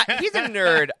 Yeah, he's a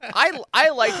nerd. I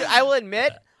liked it. I will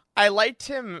admit, I liked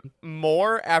him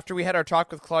more after we had our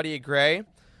talk with Claudia Gray.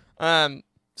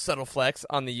 Subtle flex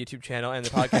on the YouTube channel and the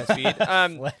podcast feed.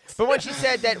 But when she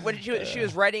said that when she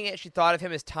was writing it, she thought of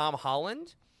him as Tom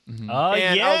Holland. Oh,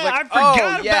 And yeah. I was like, I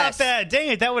forgot oh, yes. about that. Dang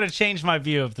it. That would have changed my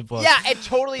view of the book. Yeah, it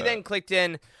totally then clicked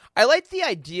in. I liked the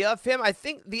idea of him. I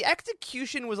think the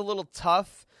execution was a little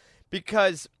tough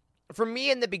because for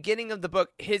me in the beginning of the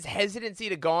book, his hesitancy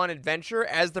to go on adventure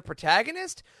as the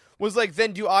protagonist was like,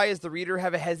 then do I as the reader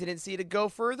have a hesitancy to go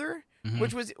further?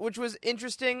 Which was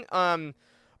interesting.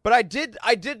 But I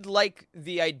did like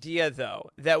the idea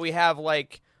though that we have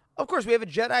of course we have a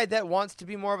Jedi that wants to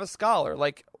be more of a scholar.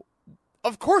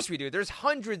 Of course we do. There's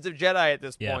hundreds of Jedi at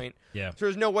this point. Yeah. So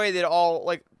there's no way that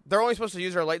all they're only supposed to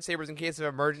use their lightsabers in case of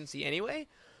emergency anyway.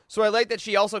 So I like that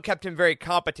she also kept him very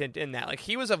competent in that.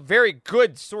 He was a very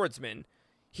good swordsman.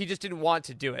 He just didn't want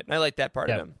to do it. And I like that part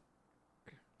of him.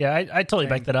 Yeah, I totally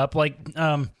back that up.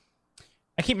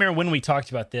 I can't remember when we talked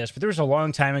about this, but there was a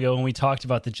long time ago when we talked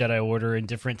about the Jedi Order and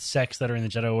different sects that are in the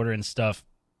Jedi Order and stuff.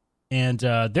 And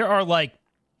there are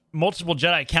multiple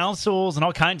Jedi councils and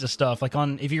all kinds of stuff.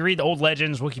 If you read the old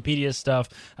legends, Wikipedia stuff,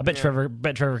 I bet Trevor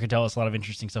could tell us a lot of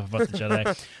interesting stuff about the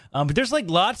Jedi. But there's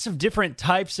lots of different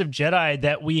types of Jedi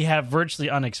that we have virtually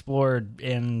unexplored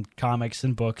in comics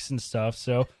and books and stuff.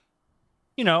 So,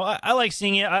 I like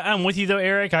seeing it. I'm with you though,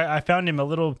 Eric. I found him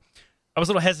I was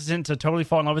a little hesitant to totally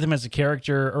fall in love with him as a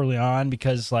character early on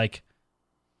because, I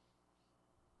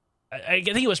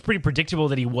think it was pretty predictable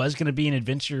that he was going to be an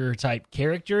adventure-type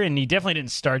character, and he definitely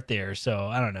didn't start there, so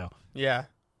I don't know. Yeah.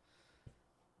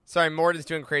 Sorry, Morden's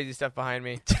doing crazy stuff behind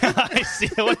me. I see.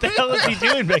 What the hell is he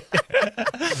doing back there?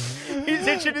 He's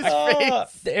itching his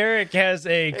face. Eric has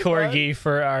a corgi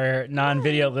for our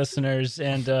non-video listeners,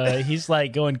 and he's,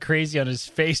 going crazy on his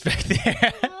face back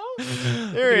there.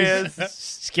 There he is.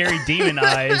 Scary demon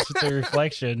eyes with the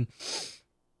reflection.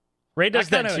 Ray does I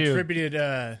that kind of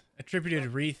too.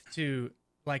 attributed Wreath to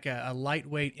like a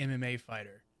lightweight MMA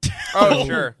fighter. Oh,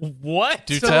 sure. What?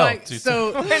 Do So, tell. like, Do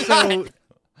so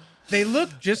they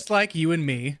look just like you and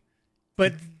me,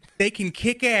 but they can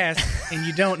kick ass and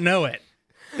you don't know it.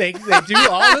 They do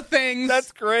all the things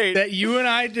That's great. that you and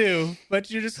I do, but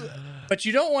you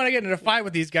don't want to get in a fight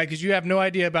with these guys because you have no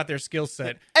idea about their skill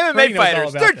set. Ray MMA knows all fighters,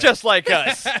 about they're that. just like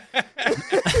us.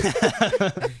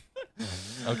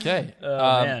 Okay.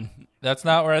 Man. That's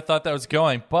not where I thought that was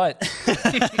going, but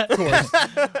Of course.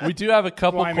 we do have a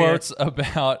couple Why, man? quotes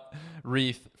about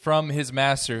Wreath from his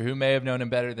master, who may have known him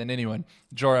better than anyone,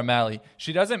 Jorah Malley.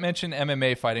 She doesn't mention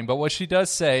MMA fighting, but what she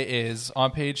does say is, on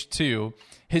page 2,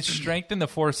 his strength in the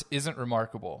Force isn't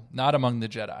remarkable, not among the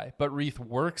Jedi, but Wreath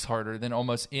works harder than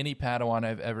almost any Padawan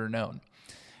I've ever known.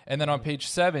 And then on page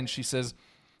 7, she says,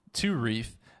 to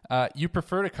Wreath, you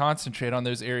prefer to concentrate on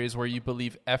those areas where you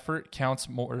believe effort counts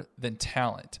more than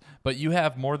talent, but you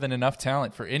have more than enough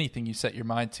talent for anything you set your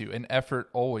mind to, and effort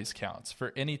always counts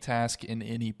for any task in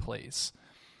any place.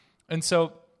 And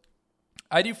so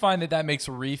I do find that makes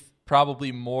Wreath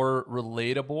probably more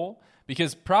relatable,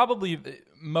 because probably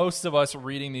most of us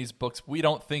reading these books, we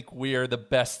don't think we are the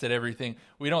best at everything.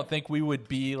 We don't think we would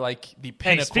be like the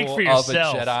pinnacle speak for of a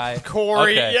yourself. Jedi.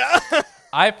 Corey, Okay. yeah.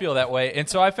 I feel that way. And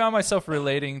so I found myself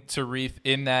relating to Wreath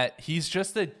in that he's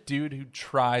just a dude who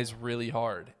tries really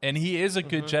hard. And he is a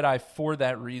good Jedi for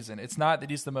that reason. It's not that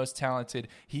he's the most talented.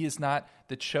 He is not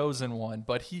the chosen one,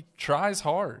 but he tries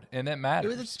hard, and that matters.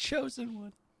 You're the chosen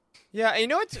one. Yeah, and you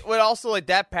know what also, like,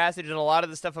 that passage and a lot of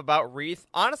the stuff about Wreath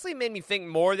honestly made me think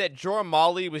more that Jorah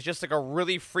Malley was just, like, a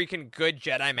really freaking good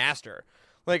Jedi Master.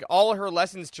 Like, all her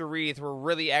lessons to Wreath were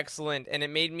really excellent, and it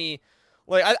made me...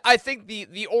 Like, I think the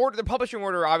publishing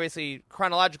order, obviously,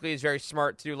 chronologically, is very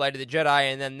smart to do Light of the Jedi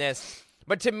and then this.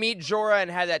 But to meet Jorah and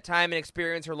have that time and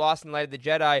experience her lost in Light of the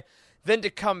Jedi, then to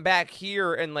come back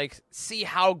here and, like, see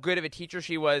how good of a teacher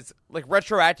she was, like,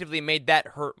 retroactively made that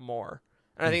hurt more.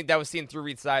 And I think that was seen through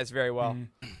Wreath's eyes very well.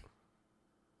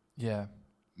 Yeah.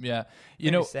 You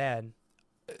Very know, sad.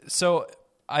 so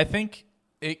I think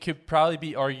it could probably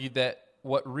be argued that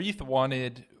what Wreath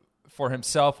wanted for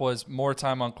himself was more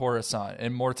time on Coruscant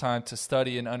and more time to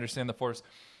study and understand the Force.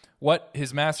 What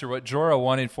his master, what Jorah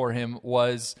wanted for him,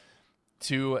 was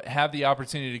to have the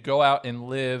opportunity to go out and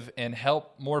live and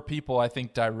help more people, I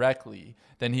think, directly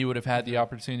than he would have had the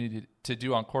opportunity to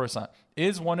do on Coruscant.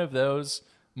 Is one of those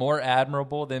more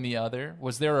admirable than the other?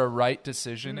 Was there a right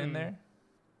decision in there?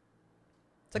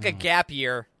 It's like a gap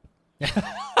year.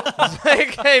 It's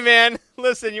like, hey, man,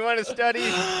 listen, you want to study?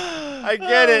 I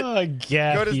get it. Oh,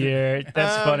 gap year.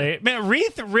 That's funny. Man,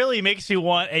 Wreath really makes me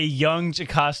want a young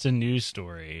Jocasta news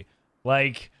story.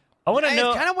 Like, I want to know.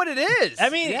 It's kind of what it is. I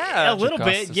mean, yeah. a little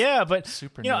bit, yeah. But,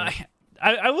 super you know, new.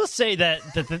 I will say that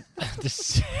the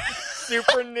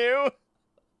Super new.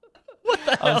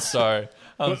 I'm sorry.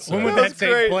 When would That that was take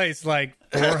great. place? Like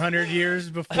 400 years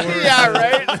before? Yeah,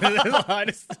 right? Oh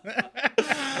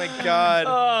my God.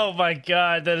 Oh my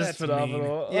God, that is That's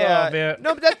phenomenal. Yeah. Oh, man.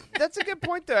 No, but that's a good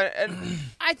point, though. And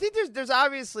I think there's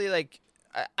obviously, like,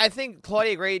 I think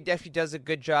Claudia Gray definitely does a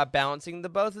good job balancing the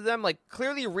both of them. Like,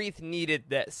 clearly Wreath needed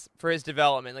this for his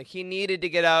development. Like, he needed to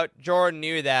get out. Jorah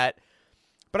knew that.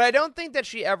 But I don't think that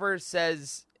she ever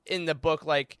says in the book,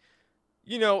 like,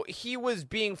 you know, he was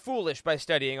being foolish by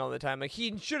studying all the time. Like,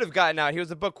 he should have gotten out. He was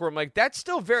a bookworm. Like, that's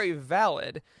still very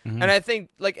valid. Mm-hmm. And I think,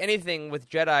 like anything with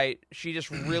Jedi, she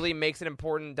just really makes it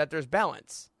important that there's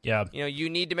balance. Yeah. You know, you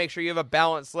need to make sure you have a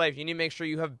balanced life. You need to make sure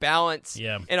you have balance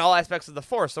Yeah. in all aspects of the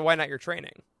Force. So why not your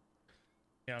training?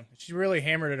 Yeah, she really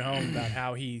hammered it home about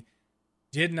how he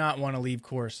did not want to leave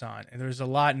Coruscant. And there was a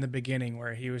lot in the beginning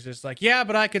where he was just like, yeah,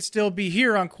 but I could still be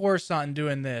here on Coruscant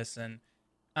doing this. And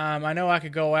I know I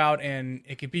could go out and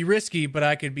it could be risky, but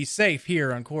I could be safe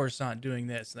here on Coruscant doing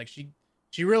this. Like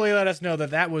she really let us know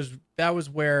that was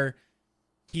where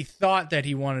he thought that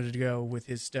he wanted to go with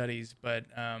his studies. But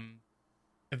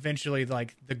eventually,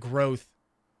 like, the growth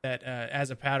that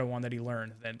as a Padawan that he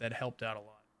learned that helped out a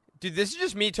lot. Dude, this is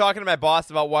just me talking to my boss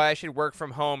about why I should work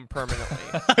from home permanently.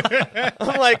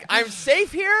 I'm like, I'm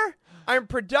safe here. I'm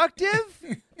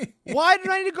productive. Why do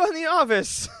I need to go in the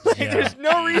office? Like, Yeah. There's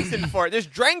no reason for it. There's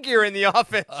Drankier in the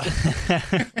office.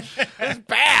 It's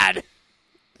bad.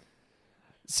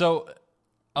 So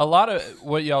a lot of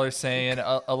what y'all are saying,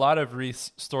 a lot of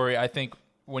Wreath's story, I think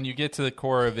when you get to the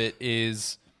core of it,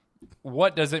 is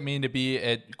what does it mean to be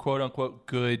a quote-unquote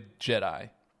good Jedi?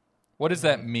 What does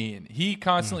that mean? He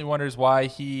constantly wonders why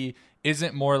he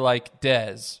isn't more like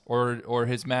Dez or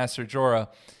his master Jorah.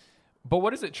 But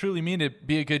what does it truly mean to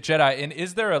be a good Jedi? And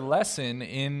is there a lesson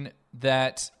in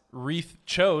that Reith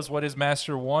chose what his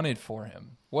master wanted for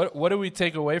him. What do we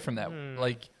take away from that?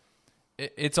 Like,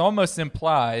 it's almost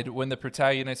implied when the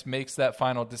protagonist makes that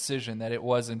final decision that it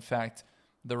was, in fact,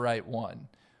 the right one.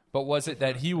 But was it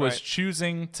that he was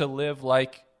choosing to live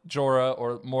like Jorah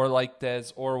or more like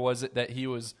Dez, or was it that he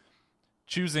was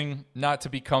choosing not to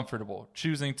be comfortable,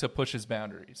 choosing to push his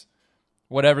boundaries?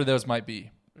 Whatever those might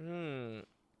be. I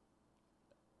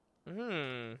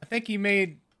think he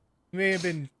may have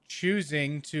been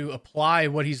choosing to apply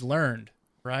what he's learned,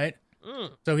 right?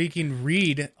 So he can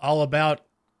read all about,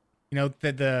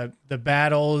 the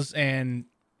battles and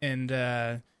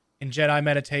Jedi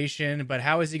meditation, but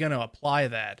how is he going to apply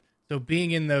that? So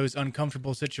being in those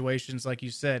uncomfortable situations, like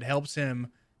you said, helps him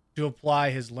to apply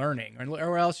his learning,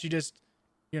 or else you just,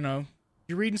 you're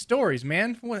reading stories,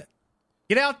 man.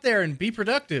 Get out there and be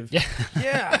productive.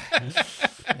 Yeah.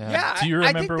 Do you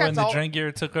remember when the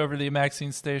Drengir took over the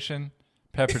Maxine station?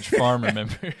 Pepperidge Farm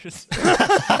remembers.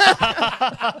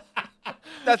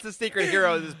 That's the secret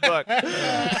hero of this book.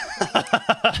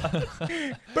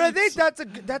 But I think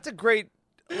that's a great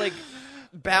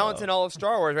balance in all of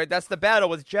Star Wars, right? That's the battle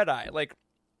with Jedi. Like,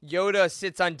 Yoda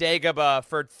sits on Dagobah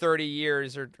for 30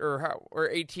 years or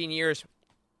 18 years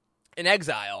in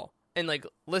exile and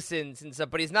listens and stuff,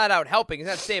 but he's not out helping. He's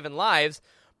not saving lives,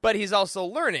 but he's also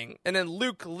learning. And then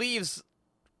Luke leaves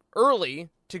early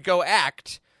to go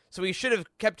act, so he should have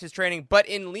kept his training, but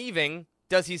in leaving,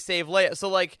 does he save Leia?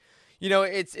 So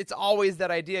it's always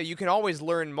that idea. You can always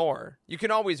learn more. You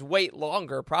can always wait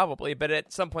longer, probably, but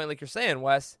at some point, like you're saying,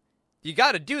 Wes, you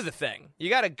got to do the thing. You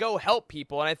got to go help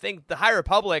people. And I think the High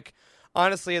Republic,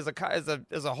 honestly, as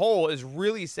a whole, is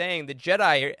really saying the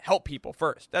Jedi help people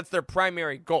first. That's their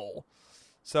primary goal.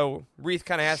 So Reith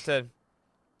kind of has to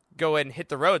go ahead and hit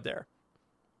the road there.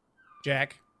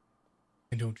 Jack.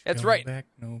 And don't you That's go right. Back?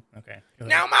 No. Okay.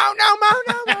 No.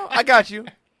 I got you.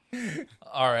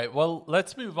 All right. Well,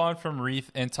 let's move on from Reith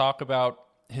and talk about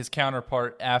his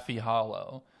counterpart, Affie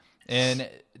Hollow. And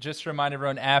just to remind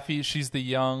everyone, Affie, she's the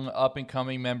young,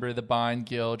 up-and-coming member of the Bind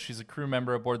Guild. She's a crew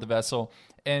member aboard the vessel.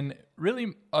 And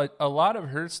really, a lot of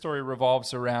her story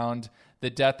revolves around the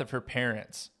death of her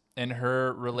parents and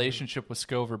her relationship with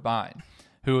Scover Bind,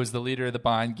 who was the leader of the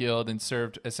Bind Guild and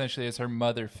served essentially as her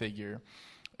mother figure.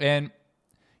 And,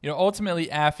 ultimately,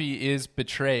 Affie is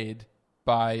betrayed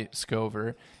by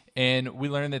Scover. And we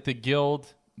learn that the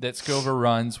guild that Scover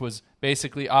runs was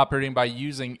basically operating by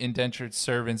using indentured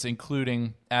servants,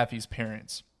 including Affie's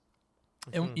parents.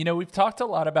 And, we've talked a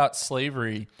lot about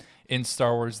slavery in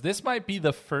Star Wars. This might be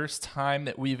the first time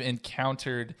that we've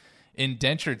encountered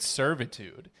indentured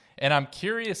servitude. And I'm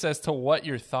curious as to what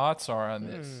your thoughts are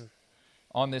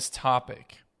on this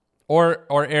topic. Or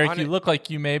Eric, you look like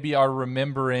you maybe are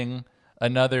remembering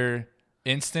another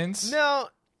instance. No,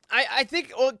 I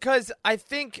think, because I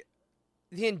think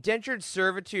the indentured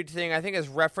servitude thing, I think, is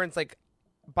referenced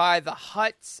by the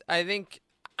Hutts. I think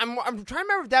I'm trying to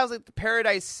remember if that was the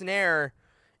Paradise Snare.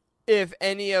 If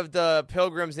any of the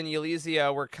pilgrims in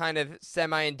Elysia were kind of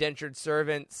semi-indentured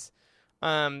servants,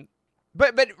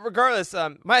 but regardless,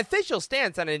 my official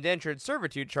stance on indentured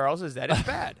servitude, Charles, is that it's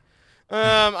bad.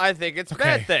 I think it's a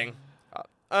bad thing.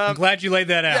 I'm glad you laid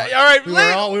that out. Yeah, all right,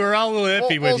 we were all a little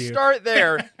iffy with you. We'll start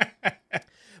there.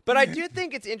 But I do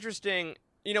think it's interesting.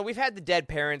 We've had the dead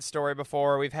parents story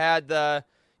before. We've had the,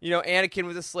 Anakin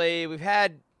was a slave. We've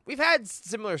had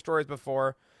similar stories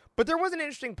before. But there was an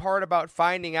interesting part about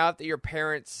finding out that your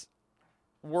parents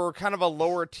were kind of a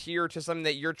lower tier to something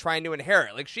that you're trying to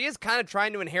inherit. She is kind of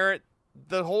trying to inherit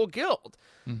the whole guild.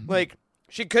 Mm-hmm.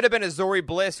 She could have been a Zori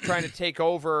Bliss trying to take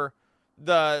over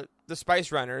the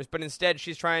Spice Runners, but instead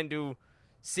she's trying to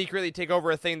secretly take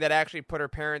over a thing that actually put her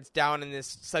parents down in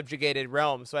this subjugated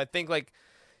realm. So I think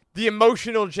the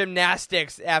emotional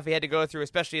gymnastics Affie had to go through,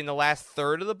 especially in the last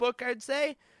third of the book, I'd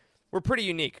say, were pretty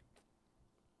unique.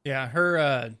 Yeah,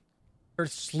 her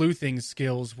sleuthing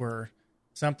skills were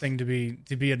something to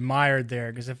be admired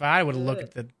there. Because if I would have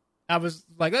looked at I was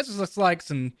like, that just looks like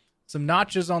some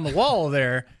notches on the wall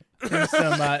there, and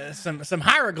some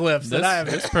hieroglyphs.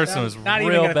 This person was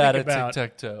real bad at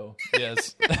tic-tac-toe.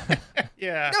 Yes.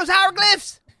 Yeah. Those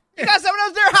hieroglyphs. You got some of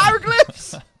those there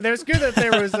hieroglyphs. There's good that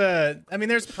there was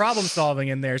there's problem solving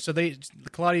in there. So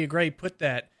Claudia Gray put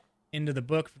that into the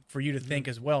book for you to think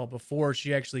as well before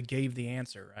she actually gave the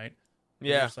answer, right?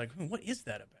 Yeah. It's what is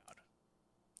that about?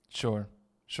 Sure.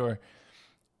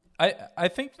 I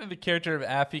think that the character of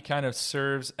Affie kind of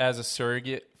serves as a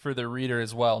surrogate for the reader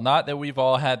as well. Not that we've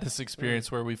all had this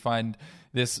experience where we find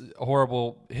this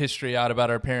horrible history out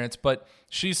about our parents, but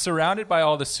she's surrounded by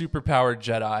all the superpowered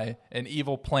Jedi and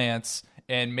evil plants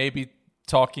and maybe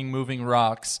talking, moving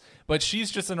rocks, but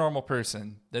she's just a normal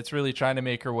person that's really trying to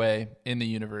make her way in the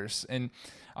universe. And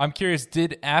I'm curious,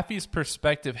 did Affy's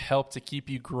perspective help to keep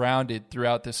you grounded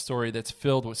throughout this story that's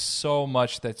filled with so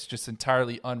much that's just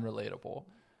entirely unrelatable?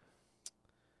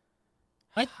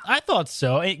 I thought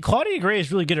so. Claudia Gray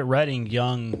is really good at writing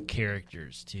young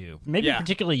characters too. Maybe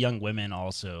particularly young women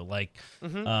also. Like,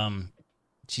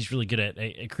 she's really good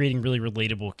at creating really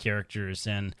relatable characters.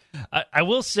 And I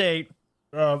will say,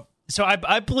 so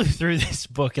I blew through this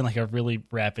book in like a really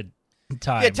rapid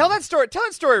time. Yeah, tell that story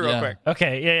real quick.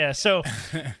 Okay, yeah. So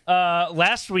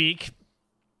last week,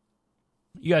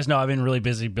 you guys know I've been really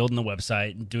busy building the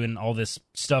website and doing all this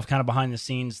stuff kind of behind the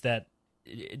scenes that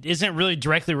it isn't really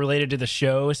directly related to the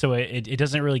show, so it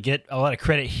doesn't really get a lot of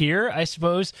credit here, I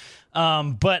suppose.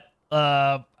 But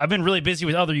I've been really busy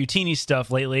with other Utini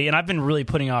stuff lately, and I've been really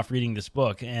putting off reading this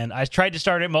book. And I tried to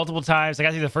start it multiple times. I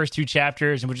got through the first 2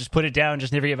 chapters and would just put it down and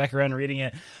just never get back around to reading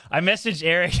it. I messaged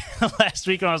Eric last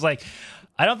week and I was like,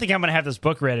 I don't think I'm going to have this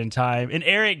book read in time. And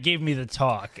Eric gave me the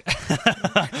talk.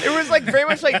 It was like very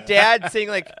much like Dad saying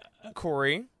like,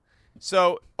 Corey,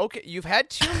 so, okay, you've had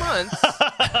 2 months,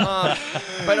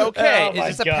 but okay,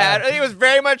 is this a pattern? I think it was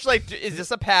very much like, is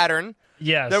this a pattern?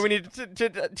 Yes. That we need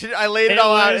to I laid it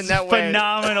all out in that way.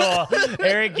 Phenomenal.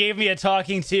 Eric gave me a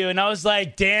talking to, and I was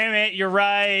like, damn it, you're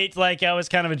right. Like, I was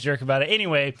kind of a jerk about it.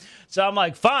 Anyway, so I'm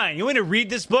like, fine, you want to read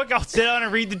this book? I'll sit down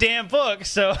and read the damn book.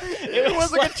 So it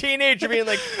was like a teenager being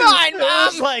like, fine, Mom. It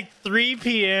was like 3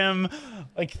 p.m.,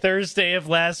 like Thursday of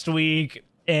last week.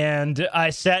 And I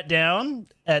sat down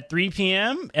at 3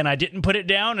 p.m. and I didn't put it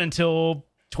down until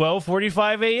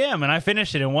 12:45 a.m. and I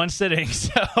finished it in one sitting.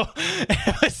 So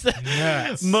it was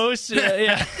the most.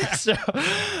 So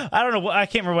I don't know. I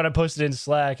can't remember what I posted in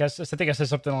Slack. I think I said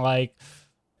something like,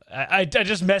 I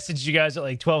just messaged you guys at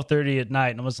like 12:30 at night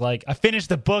and I was like, I finished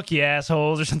the book, you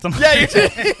assholes, or something. Yeah, you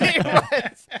did.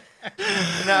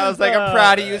 And I was like, I'm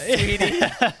proud of you, sweetie.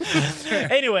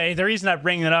 Anyway, the reason I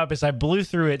bring that up is I blew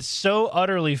through it so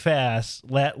utterly fast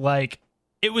that like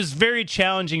it was very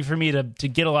challenging for me to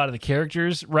get a lot of the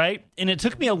characters right, and it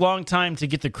took me a long time to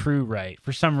get the crew right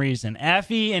for some reason.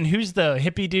 Affy and who's the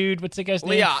hippie dude? What's the guy's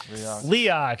name?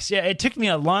 Leox. Yeah, it took me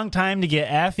a long time to get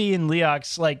Affy and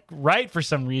Leox like right for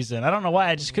some reason. I don't know why.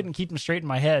 I just couldn't keep them straight in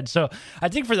my head. So I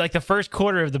think for like the first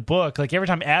quarter of the book, like every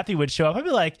time Affy would show up, I'd be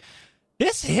like,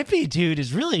 this hippie dude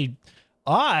is really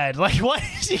odd. Like, why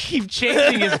does he keep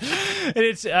changing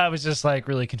his... And I was just like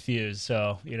really confused.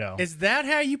 So, you know, is that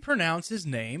how you pronounce his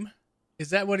name? Is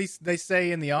that what they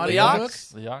say in the audiobook?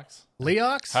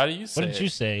 Leox. How do you say? What did you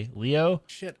say, Leo?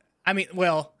 Shit. I'm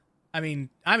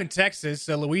in Texas,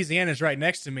 so Louisiana's right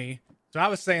next to me. So I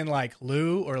was saying like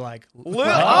Lou or like Lou.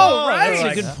 Oh, right.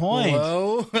 That's a good point.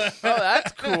 Hello? Oh,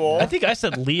 that's cool. I think I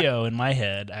said Leo in my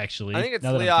head, actually. I think it's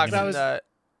Leox.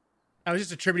 I was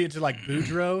just attributing it to like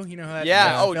Boudreaux, you know how that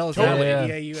spells totally.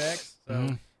 E-A-U-X. So.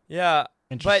 Mm-hmm. Yeah.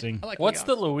 Interesting. Like what's Leox.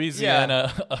 the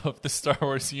Louisiana of the Star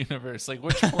Wars universe? Like,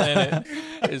 which planet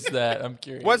is that? I'm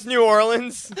curious. What's New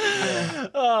Orleans?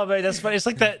 Oh, man, that's funny. It's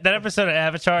like that episode of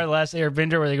Avatar, The Last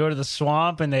Airbender, where they go to the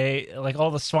swamp and they, like,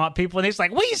 all the swamp people, and they're just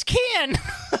like, we's kin!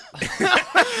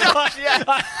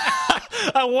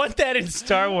 I want that in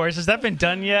Star Wars. Has that been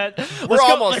done yet?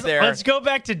 Almost there. Let's go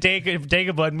back to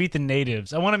Dagobah and meet the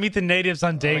natives. I want to meet the natives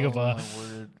on Dagobah. Oh,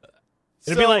 my word.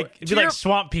 It'd be like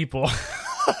swamp people.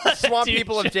 Swamp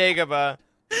people of Dagobah.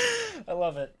 I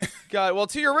love it. God, well,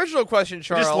 to your original question,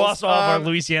 Charles. We just lost all of our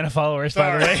Louisiana followers,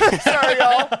 by the way. Sorry,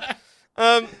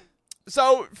 y'all.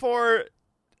 So for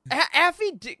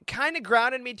Affy kind of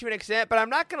grounded me to an extent, but I'm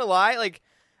not gonna lie. Like,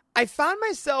 I found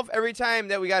myself every time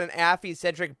that we got an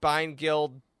Affy-centric Bind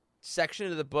Guild section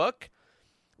of the book,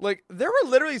 like there were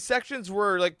literally sections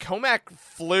where like Comac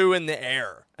flew in the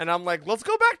air, and I'm like, let's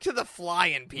go back to the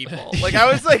flying people. Like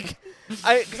I was like,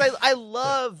 I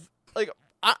love like.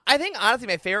 I think honestly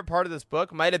my favorite part of this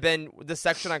book might have been the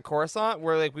section on Coruscant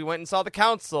where like we went and saw the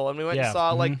council and we went and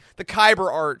saw like the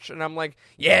Kyber Arch, and I'm like,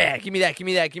 yeah, give me that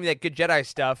good Jedi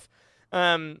stuff.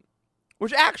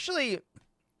 Which actually,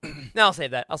 no, I'll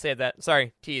save that.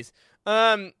 Sorry, tease.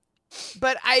 But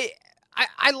I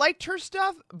liked her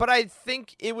stuff, but I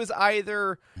think it was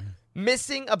either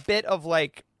missing a bit of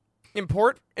like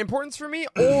importance for me,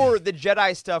 or the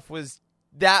Jedi stuff was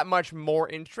that much more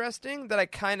interesting that I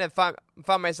kind of found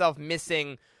myself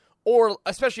missing, or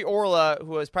especially Orla, who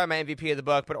was probably my MVP of the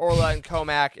book, but Orla and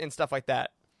Comac and stuff like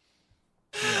that.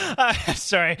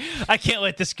 Sorry, I can't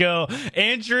let this go.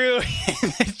 Andrew in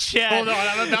the chat. Hold on,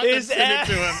 I'm about to send it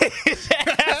to him.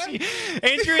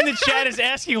 Andrew in the chat is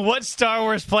asking what Star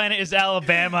Wars planet is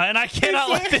Alabama, and I cannot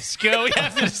let this go. We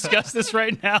have to discuss this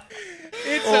right now.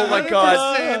 It's Oh my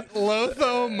God. 100%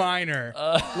 Lotho Minor.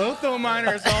 Lotho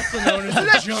Minor is also known as the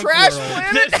That Junk Trash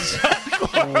World.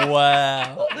 Planet?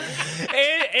 Wow.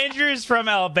 Andrew's from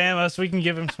Alabama, so we can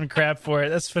give him some crap for it.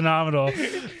 That's phenomenal.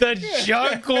 The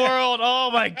Junk World.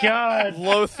 Oh my God.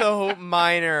 Lotho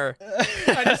Minor.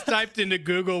 I just typed into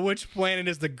Google which planet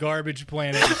is the garbage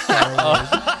planet in Star Wars.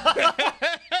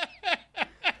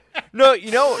 No,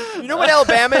 you know what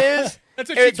Alabama is? That's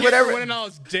what you It's get whatever. for winning all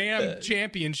those damn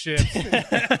championships.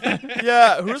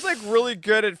 Yeah, who's like really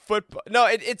good at football? No,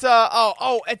 it's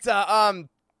Onderon.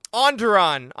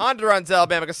 Onderon's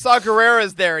Alabama because Saw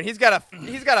Gerrera's there, and he's got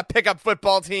a pickup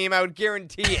football team. I would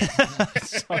guarantee it.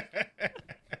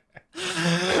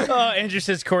 Andrew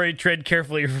says, Corey, tread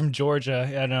carefully. You're from Georgia.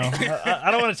 I know.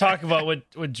 I don't want to talk about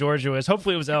what Georgia was.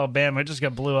 Hopefully it was Alabama. It just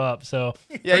got blew up. So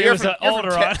Yeah, it you're was from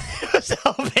Alderaan. It was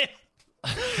Alabama.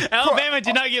 Alabama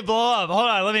did not get blown up. Hold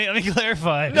on, let me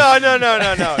clarify. No.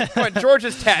 Come on,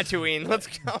 Georgia's Tatooine. Let's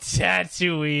go.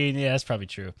 Tatooine. Yeah, that's probably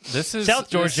true. This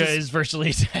South Georgia is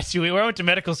virtually Tatooine. Where I went to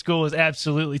medical school was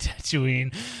absolutely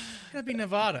Tatooine. Gotta be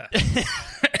Nevada.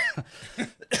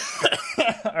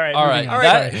 All right. All right, moving on.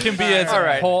 that can be its All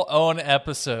right. whole own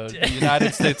episode. The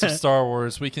United States of Star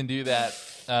Wars. We can do that.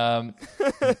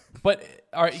 But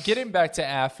all right, getting back to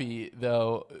Affie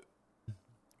though,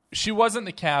 she wasn't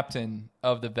the captain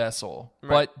of the vessel. Right.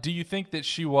 But do you think that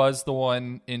she was the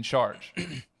one in charge?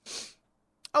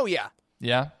 Oh yeah.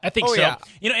 Yeah. I think Oh, so. yeah.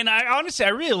 And I honestly, I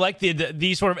really like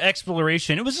the sort of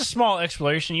exploration. It was a small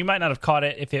exploration. You might not have caught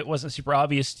it if it wasn't super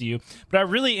obvious to you, but I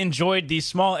really enjoyed the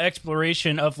small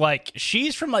exploration of like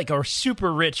she's from like a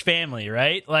super rich family,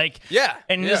 right? Like, Yeah,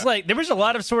 and yeah. it's like there was a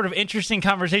lot of sort of interesting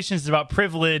conversations about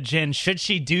privilege and should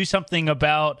she do something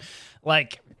about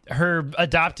like her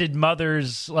adopted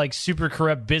mother's like super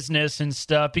corrupt business and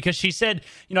stuff, because she said,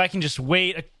 I can just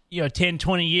wait 10,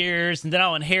 20 years, and then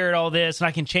I'll inherit all this, and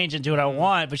I can change it into what I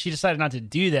want. But she decided not to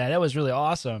do that. That was really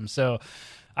awesome. So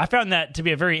I found that to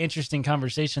be a very interesting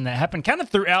conversation that happened kind of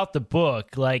throughout the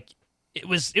book. Like, it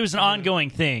was an ongoing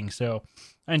thing. So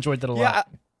I enjoyed that a lot.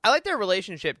 Yeah, I like their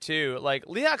relationship, too. Like,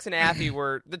 Leox and Affie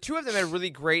were... The two of them had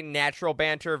really great natural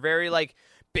banter, very, like,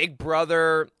 big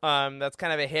brother that's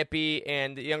kind of a hippie,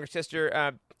 and the younger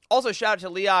sister. Also, shout out to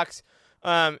Leox.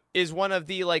 Is one of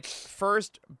the like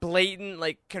first blatant,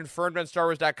 like confirmed on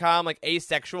StarWars.com, like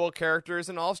asexual characters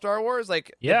in all Star Wars.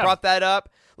 Like, they brought that up.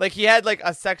 Like, he had like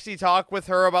a sexy talk with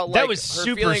her about like that was her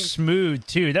super feelings. smooth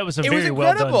too. That was a It very was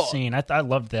well done incredible. scene. I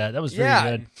loved that. That was very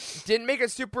good. Didn't make it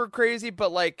super crazy,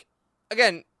 but like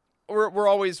again, we're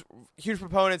always huge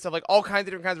proponents of like all kinds of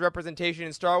different kinds of representation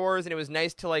in Star Wars, and it was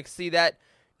nice to like see that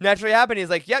naturally happen. He's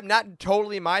like, yep, not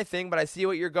totally my thing, but I see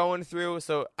what you're going through.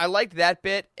 So I liked that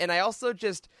bit. And I also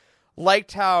just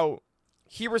liked how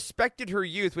he respected her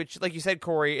youth, which, like you said,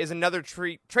 Corey, is another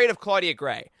trait of Claudia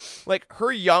Gray. Like,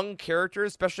 her young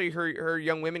characters, especially her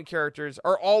young women characters,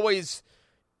 are always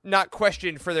not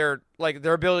questioned for their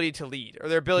ability to lead or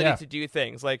their ability to do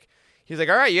things. Like, he's like,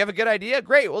 all right, you have a good idea?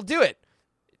 Great, we'll do it.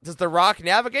 Does The Rock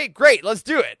navigate? Great, let's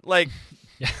do it. Like,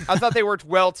 I thought they worked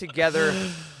well together.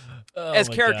 As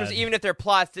characters, God. even if their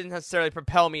plots didn't necessarily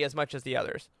propel me as much as the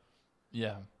others.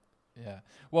 Yeah.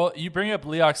 Well, you bring up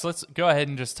Leox. Let's go ahead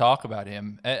and just talk about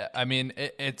him. I mean,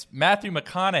 it's Matthew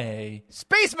McConaughey.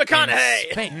 Space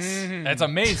McConaughey! Space. That's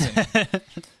amazing.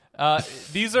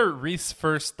 These are Reith's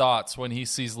first thoughts when he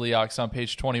sees Leox on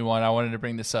page 21. I wanted to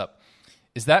bring this up.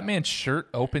 Is that man's shirt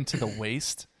open to the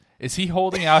waist? Is he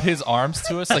holding out his arms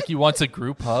to us like he wants a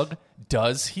group hug?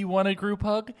 Does he want a group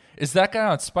hug? Is that guy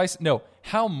on spice? No.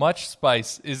 How much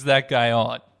spice is that guy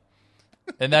on?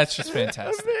 And that's just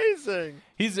fantastic. Amazing.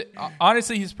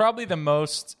 He's probably the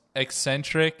most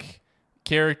eccentric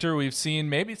character we've seen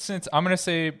maybe since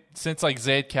like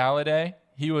Zayd Khalideh.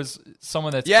 He was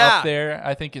someone that's up there.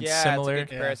 I think it's similar it's a good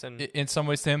comparison. in some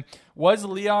ways to him. Was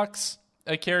Leox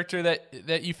a character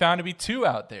that you found to be too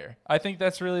out there? I think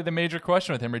that's really the major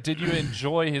question with him. Or did you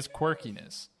enjoy his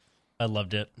quirkiness? I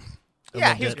loved it.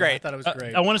 Yeah, he was great. I thought it was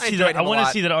great. I want to see enjoyed that. him I a want to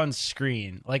lot. see that on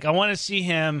screen. Like, I want to see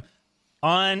him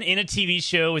in a TV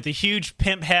show with a huge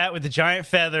pimp hat with a giant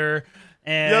feather.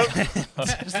 And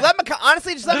Just let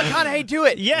McConaughey do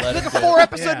it. Yeah. It's like a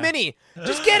 4-episode mini.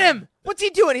 Just get him. What's he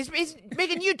doing? He's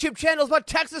making YouTube channels about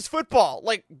Texas football.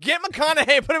 Like, get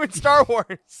McConaughey, put him in Star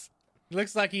Wars.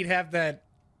 Looks like he'd have that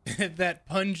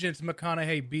pungent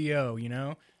McConaughey BO, you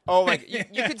know? Oh my!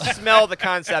 You could smell the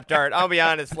concept art. I'll be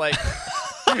honest. Like,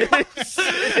 that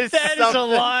is a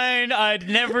line I'd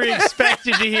never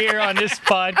expected to hear on this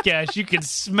podcast. You can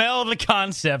smell the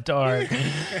concept art.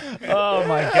 Oh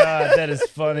my God, that is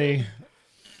funny.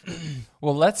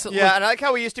 Well, let's and I like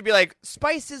how we used to be like,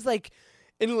 spice is like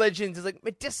in Legends is like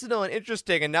medicinal and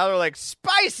interesting, and now they're like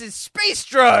spice is space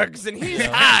drugs, and he's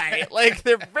high. Like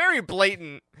they're very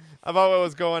blatant about what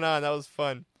was going on. That was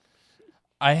fun.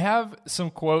 I have some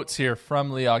quotes here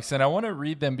from Leox, and I want to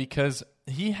read them because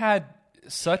he had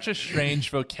such a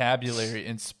strange vocabulary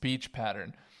and speech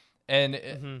pattern.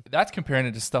 And that's comparing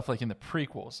it to stuff like in the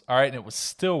prequels, all right? And it was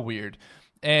still weird.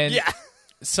 And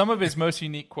some of his most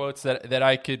unique quotes that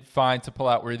I could find to pull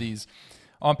out were these.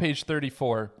 On page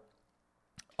 34,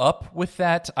 "Up with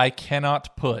that I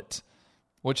cannot put,"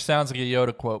 which sounds like a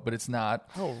Yoda quote, but it's not.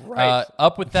 Oh, right.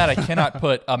 "Up with that I cannot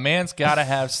put. A man's got to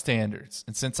have standards.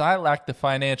 And since I lack the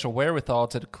financial wherewithal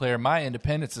to declare my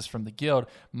independences from the guild,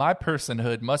 my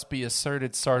personhood must be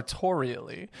asserted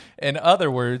sartorially. In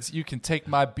other words, you can take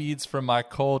my beads from my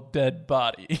cold, dead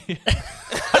body."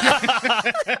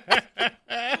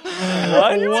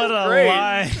 What a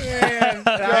line. Man,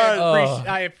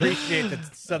 I appreciate the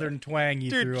southern twang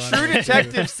you threw on True it.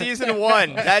 Detective season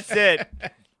 1. That's it.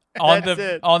 On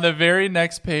the very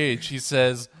next page, he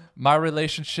says, "My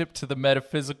relationship to the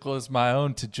metaphysical is my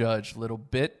own to judge, little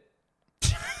bit."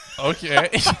 Okay.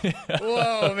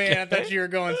 Whoa, man! I thought you were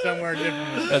going somewhere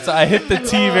different. I hit the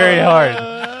T very hard.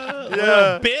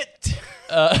 Little bit.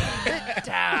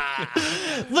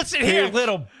 Listen here,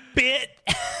 little bit.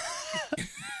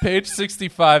 Page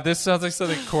 65. This sounds like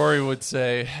something Corey would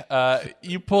say.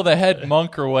 "You pull the head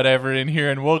monk or whatever in here,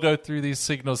 and we'll go through these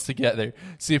signals together.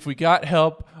 See if we got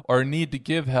help or need to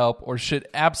give help or should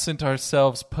absent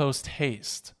ourselves post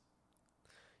haste."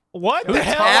 What Who the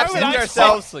hell? absent Why would I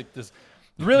ourselves? Like this.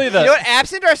 Really, You know what?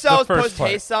 Absent ourselves the first post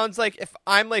part. haste sounds like if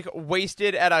I'm like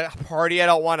wasted at a party I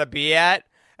don't want to be at.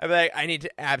 I'd be like, I need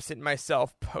to absent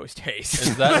myself post haste.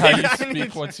 Is that how you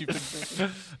speak once you've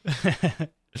been...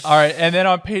 All right, and then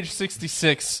on page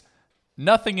 66,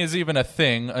 "Nothing is even a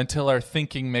thing until our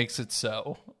thinking makes it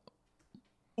so."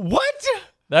 What?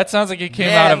 That sounds like it came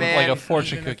Yeah, out of man. like a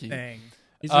fortune cookie.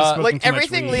 He's been smoking Like too much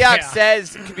everything weed. Leox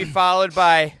says can be followed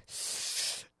by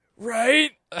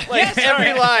right. Like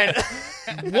every line.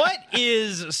 What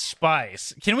is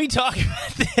spice? Can we talk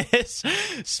about this?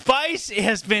 Spice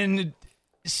has been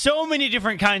so many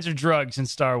different kinds of drugs in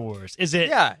Star Wars. Is it?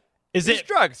 Yeah. Is It's it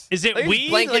drugs? Is it They use weed?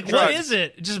 blanket Like drugs. what is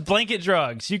it? Just blanket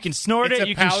drugs. You can snort It's it. a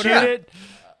You can powder. shoot it.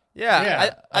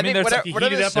 Yeah. I mean, think there's- You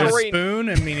whatever heat it the up on a story. spoon.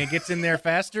 I mean, it gets in there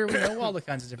faster. We know all the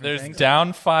kinds of different There's things.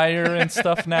 downfire and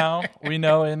stuff now. We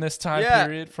know in this time Yeah,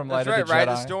 period from that's Light right. of the Ride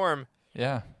Jedi. the Storm.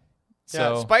 Yeah.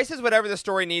 Yeah, So spice is whatever the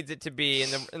story needs it to be,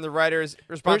 and the writer's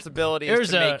responsibility is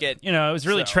to make it. You know, it was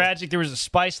really so. tragic. There was a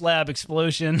spice lab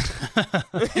explosion.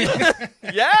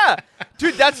 Yeah,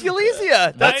 dude, that's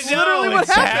Elysia. That's I know, literally what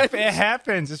it's happened. It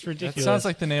happens. It's that ridiculous. sounds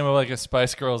like the name of like a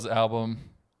Spice Girls album.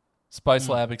 Spice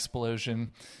Lab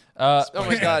Explosion. Oh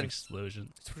my god,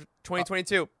 explosion.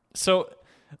 2022. So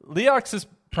Leox's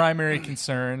primary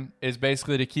concern is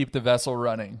basically to keep the vessel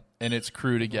running and its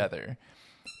crew together.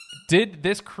 Did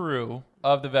this crew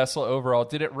of the vessel overall,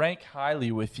 did it rank highly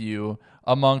with you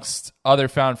amongst other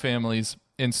found families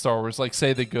in Star Wars, like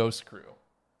say the Ghost crew?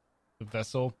 The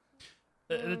vessel.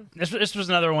 This was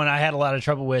another one I had a lot of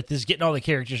trouble with. Is getting all the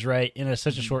characters right in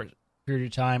such a short period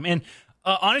of time. And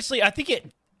honestly, I think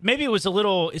it's a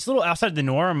little outside the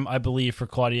norm, I believe, for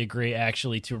Claudia Gray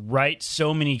actually to write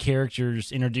so many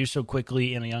characters introduced so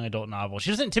quickly in a young adult novel.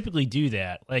 She doesn't typically do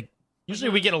that. Like usually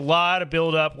we get a lot of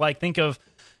build up. Like think of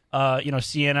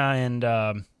Sienna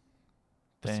and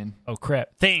Thane. Oh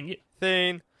crap, Thane.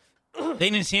 Thane.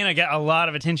 Thane and Sienna got a lot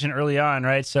of attention early on,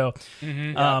 right? So,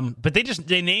 but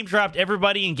they name dropped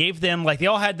everybody and gave them like they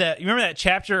all had that. You remember that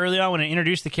chapter early on when it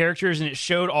introduced the characters and it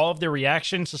showed all of their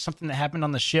reactions to something that happened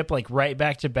on the ship, like right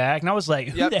back to back. And I was like,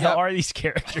 who the hell are these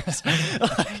characters?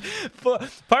 Part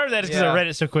of that is because I read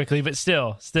it so quickly, but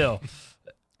still.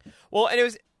 Well, and it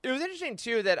was interesting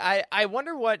too that I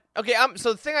wonder what. Okay,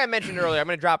 so the thing I mentioned earlier, I'm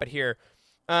going to drop it here.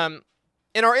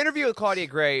 In our interview with Claudia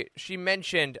Gray, she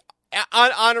mentioned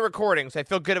on a recording, so I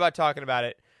feel good about talking about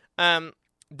it.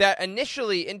 That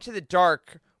initially Into the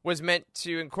Dark was meant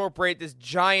to incorporate this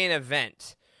giant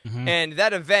event. And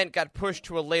that event got pushed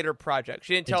to a later project.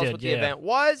 She didn't tell us what the event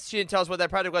was. She didn't tell us what that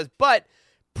project was. But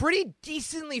pretty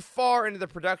decently far into the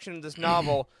production of this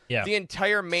novel, the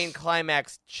entire main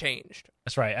climax changed.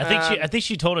 That's right. I think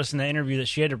she told us in the interview that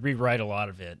she had to rewrite a lot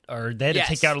of it, or they had to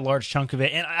take out a large chunk of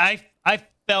it. And I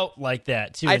felt like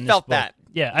that too. I in this felt book. that.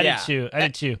 Yeah, I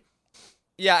did too.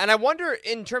 Yeah, and I wonder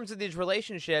in terms of these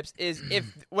relationships is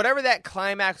if whatever that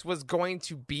climax was going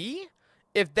to be,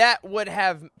 if that would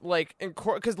have like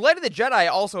because Light of the Jedi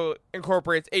also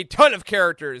incorporates a ton of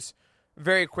characters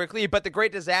very quickly, but the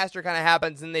great disaster kind of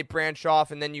happens and they branch off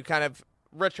and then you kind of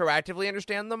retroactively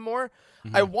understand them more.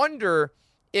 I wonder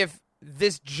if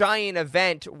this giant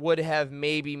event would have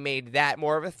maybe made that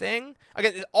more of a thing.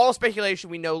 Again, it's all speculation.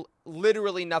 We know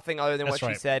literally nothing other than what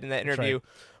she said in that interview. Right.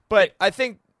 But I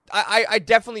think I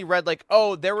definitely read like,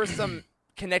 oh, there were some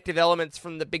connective elements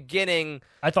from the beginning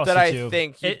I thought that so I too.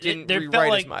 think he didn't rewrite felt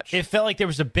like, as much. It felt like there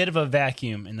was a bit of a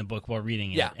vacuum in the book while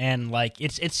reading it. Yeah. And like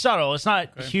it's subtle. It's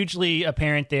not hugely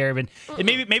apparent there, but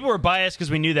maybe we're biased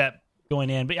because we knew that going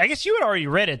in. But I guess you had already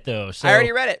read it though. So I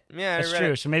already read it. Yeah, that's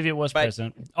true. So maybe it was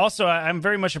present. Also, I'm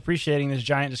very much appreciating this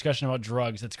giant discussion about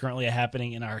drugs that's currently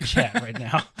happening in our chat right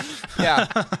now. Yeah.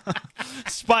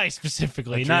 Spice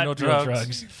specifically, not real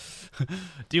drugs.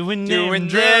 Doing them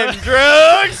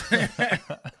drugs. All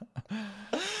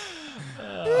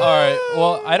right.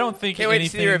 Well, I don't think Can't wait to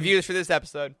see the reviews for this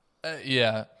episode.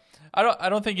 Yeah. I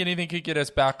don't think anything could get us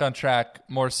back on track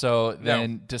more so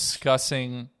than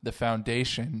discussing the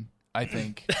foundation, I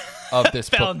think, of this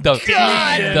book.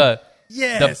 The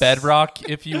bedrock,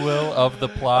 if you will, of the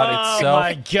plot itself. Oh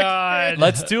my God.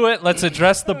 Let's do it. Let's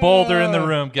address the boulder in the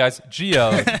room, guys.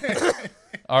 Geode.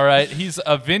 All right. He's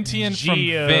a Vintian from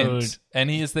Vint, and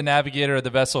he is the navigator of the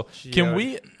vessel. Geode. Can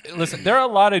we listen? There are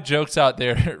a lot of jokes out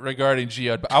there regarding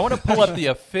Geode, but I want to pull up the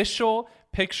official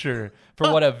picture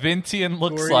for what a Vintian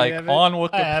looks like on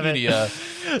Wikipedia.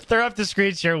 Throw up the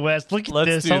screen share, Wes. Look at Let's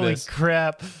this. do Holy this.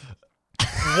 crap.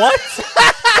 What?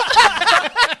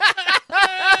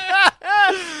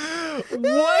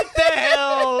 What the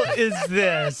hell is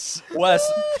this? Wes,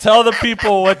 tell the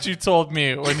people what you told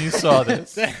me when you saw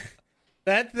this.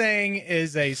 That thing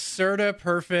is a Serta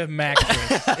Perfect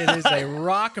mattress. It is a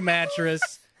rock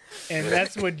mattress, and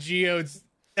that's what Geode's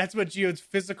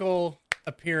physical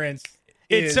appearance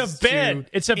It's is. a bed.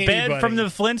 It's a bed from the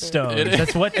Flintstones.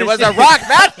 That's what It was a rock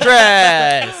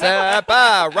mattress.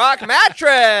 Rock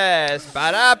mattress.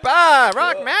 Ba-da-ba.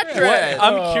 Rock mattress.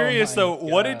 I'm curious though.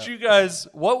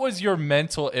 What was your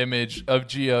mental image of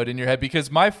Geode in your head?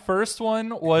 Because my first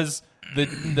one was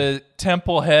the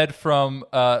temple head from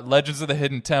Legends of the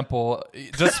Hidden Temple,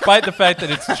 despite the fact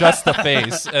that it's just the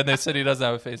face, and they said he doesn't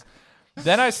have a face.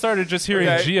 Then I started just hearing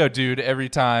Geodude every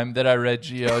time that I read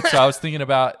Geode, so I was thinking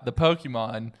about the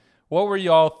Pokemon. What were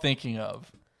y'all thinking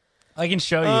of? I can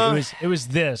show you. It was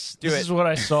this. This is what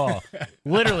I saw.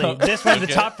 Literally, this was the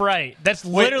top right. That's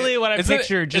literally what I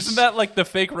pictured. Isn't that like the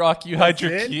fake rock you hide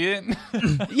your key in?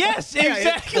 Yes,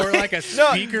 exactly. Or like a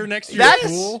speaker next to your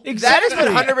pool. That is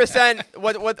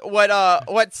 100%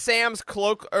 what Sam's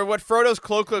cloak or what Frodo's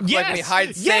cloak looks like when he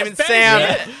hides Sam and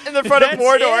Sam in the front of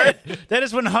Mordor. That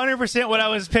is 100% what I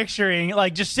was picturing.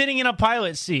 Like just sitting in a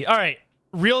pilot seat. All right.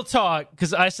 Real talk,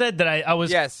 because I said that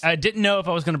I didn't know if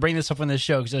I was going to bring this up on this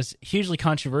show because it's hugely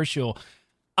controversial.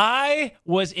 I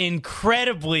was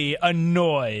incredibly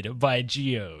annoyed by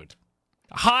Geode.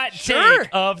 Hot take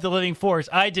of the Living Force.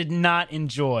 I did not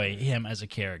enjoy him as a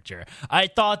character. I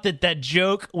thought that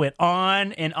joke went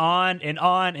on and on and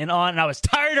on and on, and I was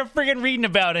tired of friggin' reading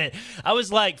about it. I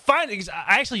was like, fine.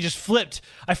 I actually just flipped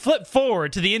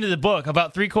forward to the end of the book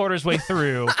about 3/4 way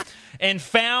through and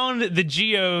found the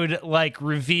Geode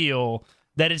reveal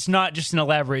that it's not just an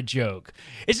elaborate joke.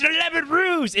 It's an elaborate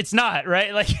ruse. It's not,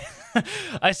 right? Like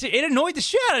I see, it annoyed the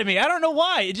shit out of me. I don't know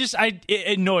why.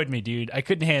 It annoyed me, dude. I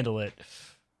couldn't handle it.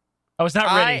 I was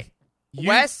not ready.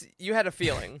 Wes, you had a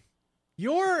feeling.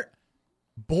 You're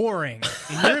boring.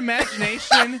 And your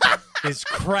imagination is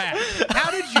crap.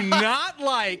 How did you not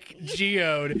like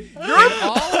Geode?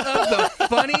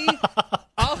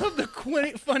 All of the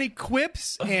funny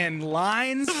quips and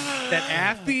lines that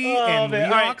Affy and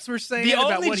Leox were saying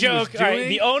about what he was doing.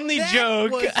 The only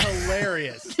joke was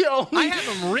hilarious. I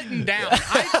have them written down.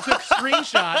 I took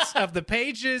screenshots of the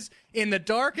pages in the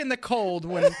dark and the cold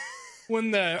when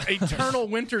the eternal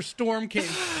winter storm came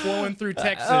flowing through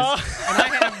Texas, and I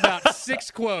have about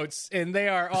 6 quotes, and they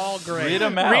are all great. Read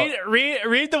them out.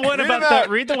 Read the one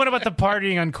read the one about the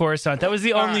partying on Coruscant. That was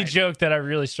the only joke that I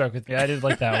really struck with me. I did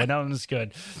like that one. That one was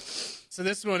good. So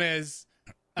this one is,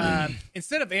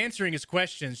 instead of answering his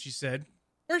questions, she said,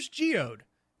 "Where's Geode?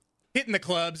 Hitting the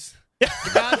clubs.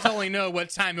 The gods only know what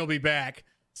time he'll be back.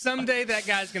 Someday that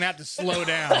guy's going to have to slow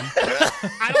down."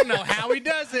 I don't know how he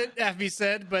does it, Effie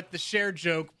said, but the shared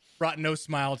joke brought no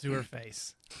smile to her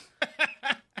face.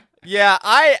 Yeah,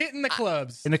 Hitting the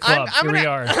clubs. In the club. Here we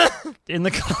are. In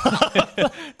the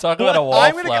club. Talk about a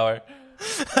wallflower.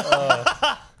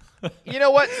 You know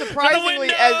what? Surprisingly,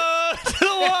 to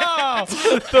the wall.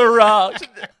 The rock.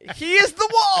 He is the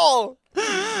wall.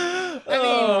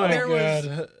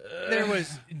 There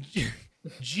was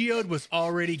Geode was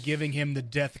already giving him the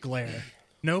death glare.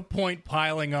 No point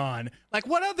piling on. Like,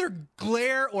 what other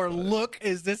glare or look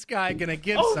is this guy going to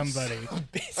give somebody? All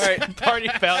right, party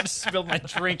foul, just spilled my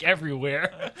drink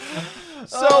everywhere.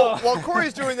 So while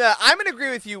Corey's doing that, I'm going to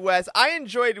agree with you, Wes. I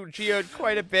enjoyed Geode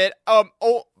quite a bit.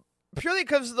 Purely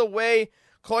because of the way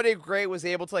Claudia Gray was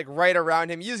able to write around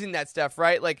him using that stuff,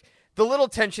 right? Like the little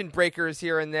tension breakers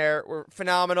here and there were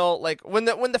phenomenal. Like when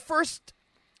the first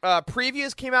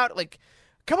previews came out, like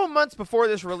a couple months before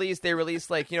this release, they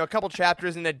released a couple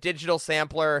chapters in a digital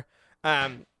sampler,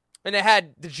 and it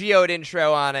had the Geode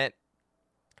intro on it,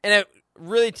 and it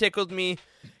really tickled me.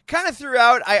 Kind of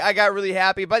throughout, I got really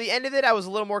happy. By the end of it, I was a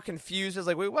little more confused. I was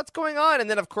like, wait, what's going on? And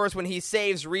then, of course, when he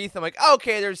saves Wreath, I'm like,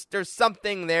 okay, there's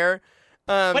something there.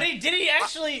 But did he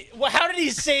actually? Well, how did he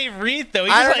save Wreath though?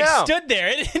 He just stood there.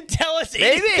 It didn't tell us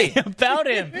anything about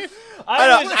him.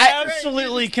 I was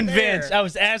absolutely convinced. I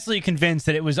was absolutely convinced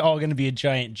that it was all going to be a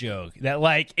giant joke. That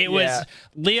it was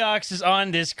Leox is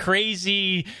on this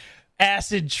crazy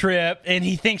acid trip, and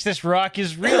he thinks this rock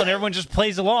is real, and everyone just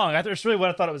plays along. That's really what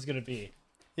I thought it was going to be.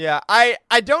 Yeah, I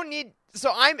don't need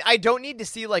to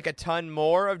see a ton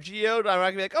more of Geode. I'm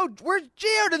not gonna be like, oh, where's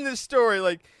Geode in this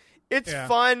story? It's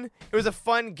fun. It was a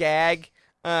fun gag.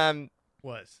 Yeah,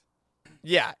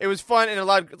 it was fun and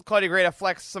allowed Claudia Gray to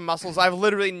flex some muscles. I've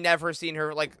literally never seen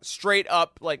her straight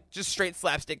up just straight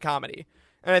slapstick comedy.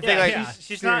 And I think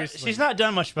she's not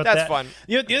done much about that. That's fun.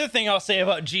 The other thing I'll say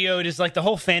about Geode is the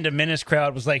whole Fandom Menace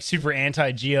crowd was super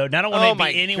anti-Geode. And I don't want to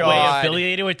be any way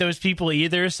affiliated with those people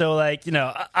either. So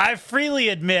I freely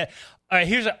admit. All right,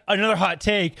 here's another hot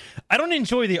take. I don't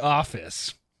enjoy The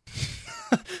Office.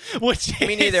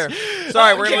 Me neither.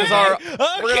 Sorry, we're gonna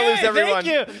lose everyone.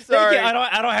 Thank you. Sorry. Thank you.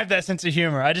 I don't have that sense of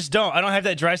humor. I just don't. I don't have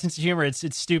that dry sense of humor. It's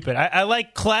stupid. I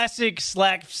like classic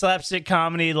slapstick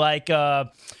comedy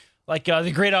The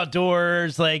Great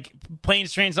Outdoors,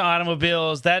 Planes, Trains, and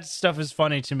Automobiles. That stuff is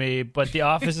funny to me, but The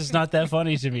Office is not that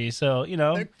funny to me. So,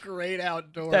 The Great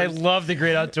Outdoors. I love The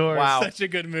Great Outdoors. Wow. Such a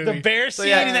good movie. The bear scene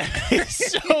in that is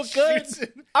so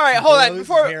good. All right, hold on.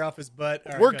 Before hair off his butt.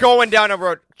 Right, we're going down a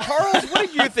road. Charles, what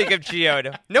did you think of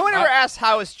Geode? No one ever asked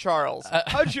how is Charles.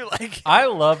 How'd you like it? I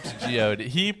loved Geode.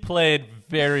 He played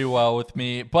very well with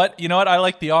me. But you know what? I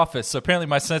like The Office, so apparently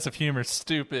my sense of humor is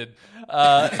stupid.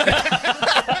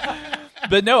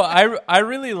 But no, I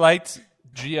really liked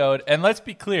Geode. And let's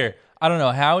be clear, I don't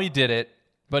know how he did it,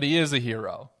 but he is a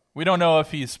hero. We don't know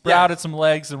if he sprouted some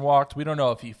legs and walked. We don't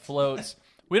know if he floats.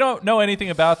 We don't know anything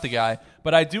about the guy.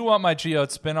 But I do want my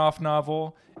Geode spinoff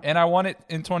novel, and I want it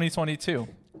in 2022.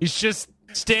 He's just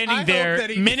standing there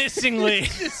menacingly.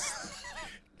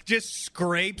 Just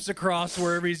scrapes across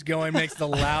wherever he's going, makes the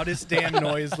loudest damn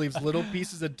noise, leaves little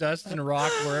pieces of dust and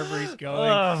rock wherever he's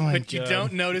going. But you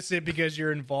don't notice it because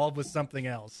you're involved with something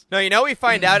else. No, we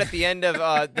find out at the end of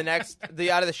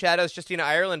the Out of the Shadows Justina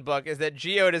Ireland book is that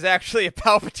Geode is actually a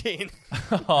Palpatine.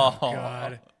 Oh,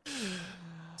 God.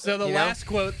 So the last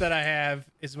quote that I have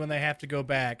is when they have to go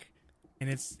back,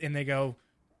 and they go,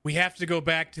 "We have to go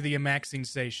back to the Amaxing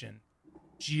station."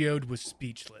 Geode was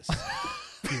speechless.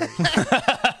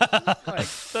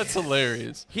 That's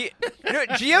hilarious.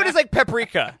 Geode is like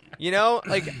paprika,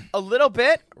 a little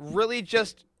bit, really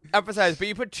just emphasize. But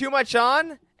you put too much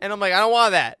on, and I'm like, I don't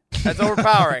want that. That's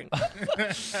overpowering.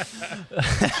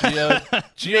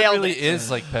 Geode really is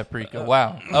like paprika.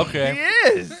 Wow. Okay. He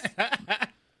is.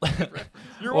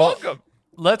 You're welcome.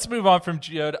 Let's move on from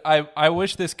Geode. I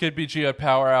wish this could be Geode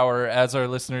Power Hour, as our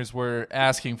listeners were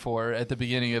asking for at the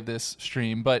beginning of this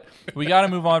stream, but we got to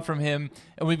move on from him,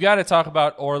 and we've got to talk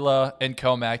about Orla and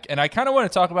Comac, and I kind of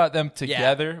want to talk about them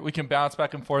together. Yeah. We can bounce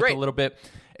back and forth a little bit,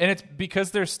 and it's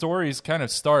because their stories kind of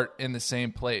start in the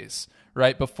same place,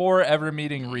 right? Before ever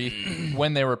meeting Wreath,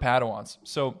 when they were Padawans.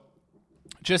 So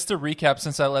just to recap,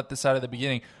 since I left this out at the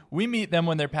beginning, we meet them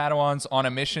when they're Padawans on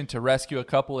a mission to rescue a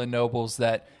couple of nobles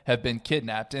that have been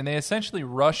kidnapped. And they essentially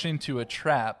rush into a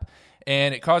trap,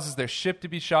 and it causes their ship to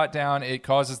be shot down. It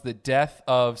causes the death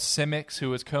of Simics, who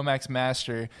was Comac's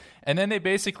master. And then they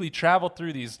basically travel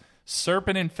through these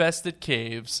serpent-infested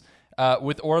caves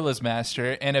with Orla's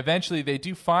master. And eventually they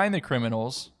do find the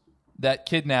criminals that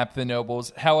kidnap the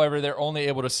nobles. However, they're only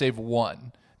able to save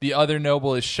one. The other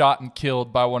noble is shot and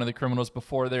killed by one of the criminals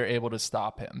before they're able to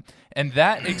stop him. And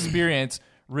that experience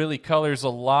really colors a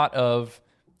lot of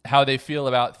how they feel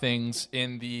about things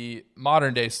in the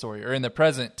modern day story, or in the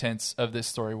present tense of this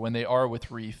story, when they are with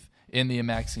Wreath in the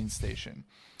Amaxine station.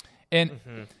 And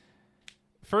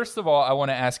first of all, I want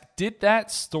to ask, did that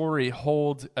story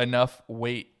hold enough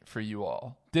weight for you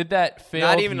all? Did that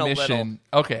failed mission? Not even a little.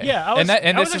 Okay. Yeah,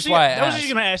 this is why I was just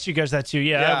going to ask you guys that too.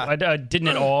 Yeah. I didn't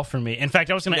at all for me. In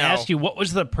fact, I was going to ask you, what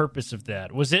was the purpose of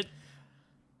that? Was it?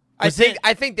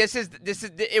 I think this is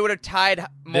it would have tied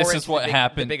more. This is what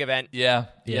happened. The big event. Yeah.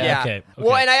 Okay.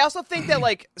 Well, and I also think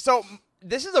that so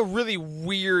this is a really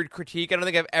weird critique. I don't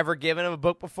think I've ever given of a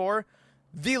book before.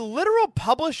 The literal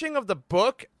publishing of the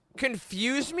book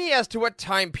confused me as to what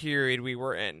time period we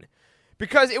were in.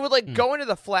 Because it would go into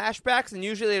the flashbacks, and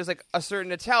usually there's a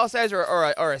certain italicizer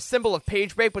or a symbol of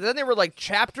page break, but then there were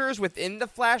chapters within the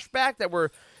flashback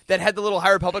that had the little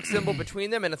High Republic symbol between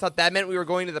them, and I thought that meant we were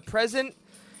going to the present.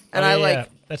 And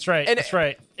that's right. That's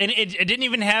right. And it didn't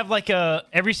even have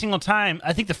every single time.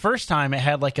 I think the first time it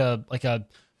had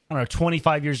I don't know,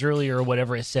 25 years earlier or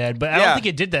whatever it said, but I don't think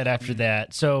it did that after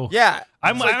that. So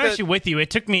I'm actually with you. It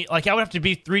took me I would have to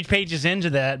be 3 pages into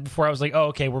that before I was like, oh,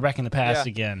 okay, we're back in the past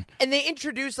again. And they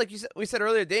introduced, we said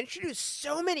earlier, they introduced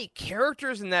so many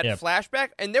characters in that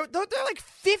flashback, and they're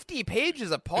 50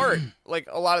 pages apart,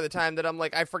 a lot of the time that I'm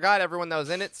I forgot everyone that was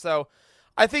in it. So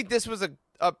I think this was a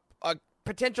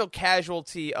potential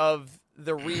casualty of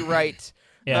the rewrite.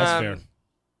 Yeah, that's fair.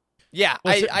 Yeah,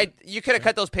 well, you could have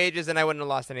cut those pages and I wouldn't have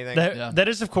lost anything. That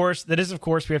is, of course,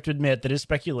 we have to admit, that is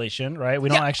speculation, right? We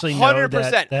don't actually know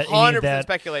 100%, that 100%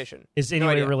 speculation. Is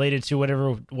anyway related to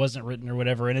whatever wasn't written or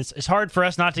whatever. And it's hard for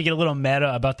us not to get a little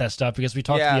meta about that stuff because we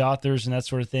talk to the authors and that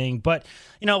sort of thing. But,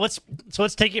 let's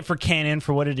take it for canon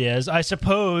for what it is. I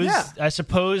suppose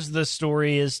the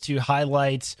story is to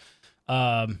highlight,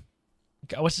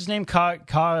 what's his name? Comac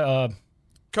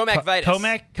Vitus.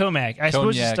 Comac. I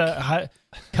suppose it's to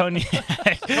Cognac.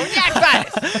 Cognac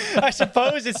Vitus. I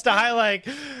suppose it's to highlight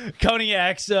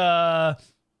Cognac's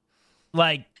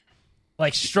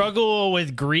struggle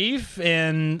with grief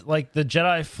and the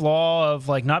Jedi flaw of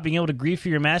not being able to grieve for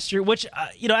your master. Which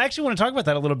I actually want to talk about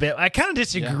that a little bit. I kind of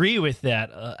disagree with that.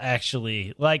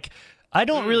 Actually, I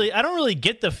don't really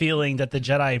get the feeling that the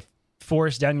Jedi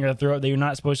force down your throat that you're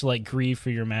not supposed to grieve for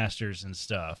your masters and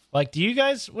stuff. Do you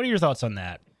guys? What are your thoughts on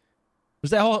that? Was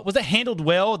that handled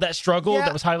well? That struggle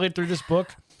that was highlighted through this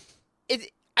book. I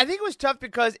think it was tough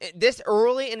because this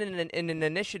early in an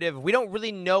initiative, we don't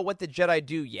really know what the Jedi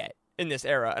do yet in this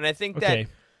era, and I think that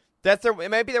it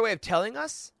might be their way of telling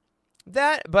us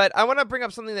that. But I want to bring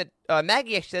up something that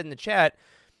Maggie actually said in the chat.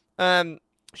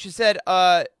 She said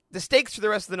the stakes for the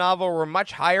rest of the novel were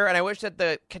much higher, and I wish that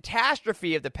the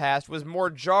catastrophe of the past was more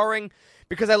jarring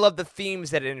because I love the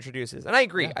themes that it introduces. And I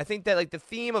agree. Yeah. I think that the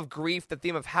theme of grief, the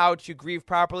theme of how to grieve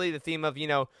properly, the theme of,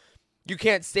 you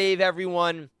can't save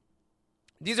everyone.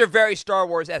 These are very Star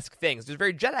Wars-esque things. They're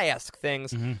very Jedi-esque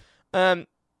things. Mm-hmm. And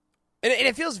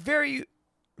it feels very,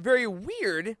 very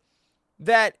weird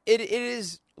that it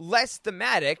is less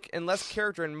thematic and less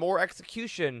character and more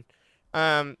execution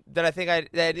that I think I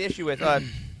had an issue with.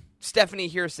 Stephanie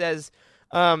here says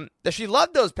that she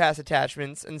loved those past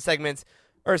attachments and segments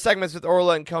with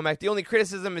Orla and Comac. The only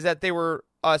criticism is that they were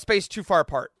spaced too far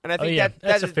apart, and I think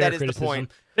that is the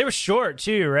point. They were short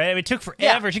too, right? I mean, it took forever.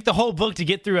 Yeah. It took the whole book to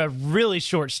get through a really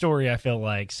short story. I feel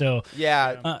like so.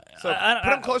 Yeah. So put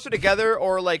them closer together,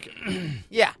 or it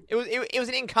was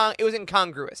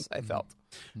incongruous. I felt.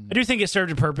 I do think it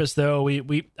served a purpose, though.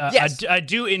 I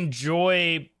do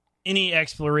enjoy any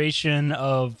exploration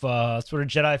of sort of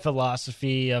Jedi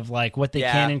philosophy of what they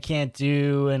can and can't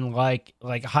do, and like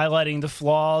highlighting the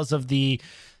flaws of the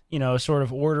sort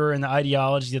of order and the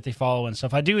ideology that they follow and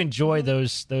stuff. I do enjoy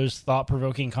those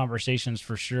thought-provoking conversations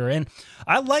for sure, and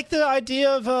I like the idea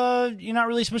of you're not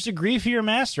really supposed to grieve for your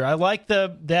master. I like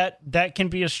that can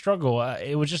be a struggle.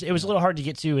 It was a little hard to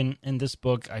get to in this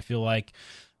book, I feel like.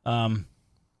 And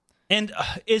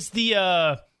is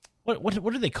the what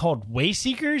are they called?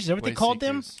 Wayseekers? Is that what they called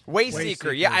them?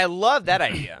 Wayseeker. Yeah, I love that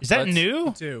idea. Is that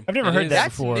new? I've never heard that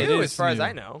before. That's new as far as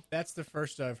I know. That's the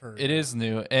first I've heard. It is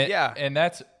new. And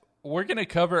that's we're going to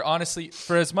cover, honestly,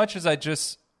 for as much as I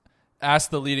just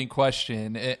asked the leading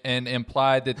question and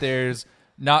implied that there's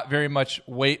not very much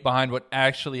weight behind what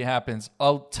actually happens,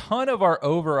 a ton of our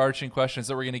overarching questions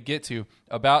that we're going to get to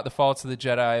about the faults of the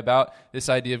Jedi, about this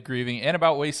idea of grieving, and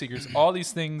about Wayseekers, all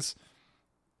these things,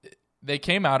 they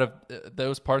came out of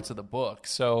those parts of the book.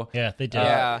 So yeah, they did.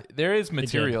 There is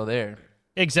material there.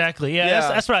 Exactly. Yeah.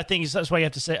 That's what I think. That's why you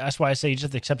have to say. That's why I say you just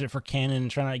have to accept it for canon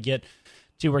and try not to get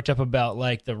too worked up about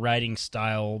the writing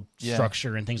style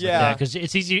structure and things like that, because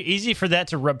it's easy for that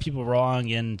to rub people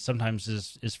wrong, and sometimes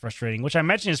is frustrating, which I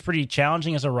imagine is pretty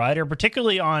challenging as a writer,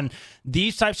 particularly on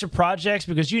these types of projects,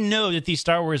 because that these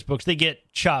Star Wars books, they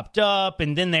get chopped up,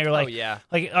 and then they're all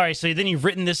right, so then you've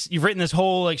written this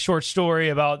whole short story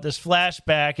about this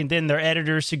flashback, and then their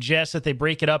editors suggest that they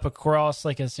break it up across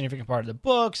a significant part of the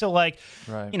book. So I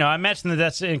imagine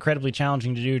that's incredibly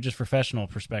challenging to do, just professional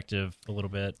perspective a little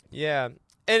bit. Yeah.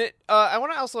 And I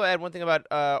want to also add one thing about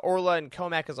Orla and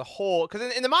Comac as a whole,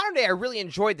 because in the modern day, I really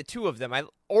enjoyed the two of them.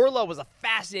 Orla was a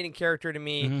fascinating character to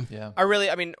me. Mm-hmm.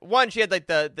 Yeah. One, she had like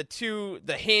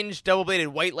the hinged double-bladed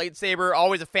white lightsaber.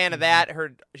 Always a fan of that.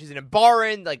 She's an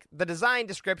Imbaran. Like the design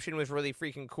description was really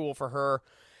freaking cool for her.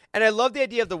 And I love the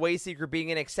idea of the Wayseeker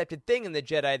being an accepted thing in the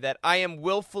Jedi, that I am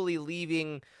willfully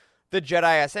leaving the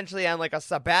Jedi essentially on like a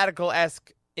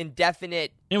sabbatical-esque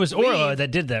indefinite. It was Orla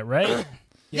that did that, right?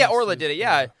 Yeah, Orla did it.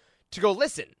 Yeah, to go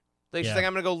listen. Like she's like,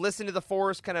 I'm gonna go listen to the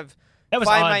Force, kind of find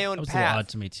my own path. path. That was odd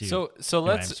to me too. So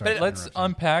let's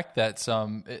unpack that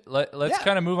some. Let's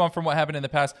kind of move on from what happened in the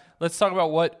past. Let's talk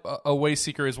about what a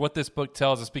Wayseeker is, what this book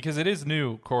tells us, because it is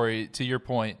new, Corey. To your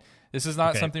point, this is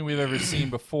not something we've ever seen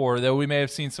before. Though we may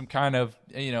have seen some kind of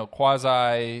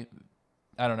quasi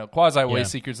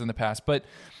Wayseekers in the past, but.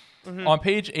 On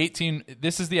page 18,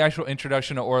 this is the actual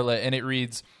introduction to Orla, and it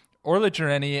reads, Orla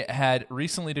Jareni had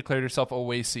recently declared herself a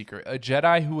Wayseeker, a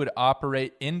Jedi who would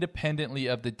operate independently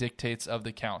of the dictates of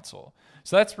the Council.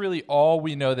 So that's really all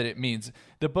we know that it means.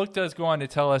 The book does go on to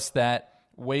tell us that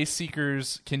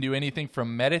Wayseekers can do anything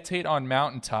from meditate on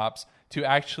mountaintops to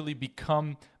actually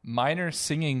become minor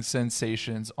singing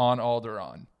sensations on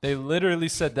Alderaan. They literally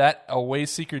said that a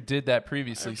Wayseeker did that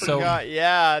previously. So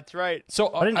yeah, that's right. So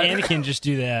why didn't Anakin just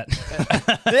do that?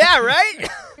 Yeah, right?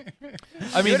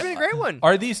 I mean, it would have been a great one.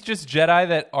 Are these just Jedi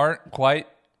that aren't quite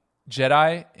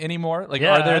Jedi anymore? Like,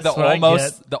 yeah, are there the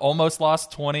almost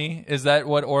lost 20? Is that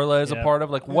what Orla is a part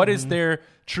of? Like, what is their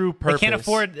true purpose? They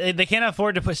can't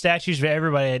afford to put statues for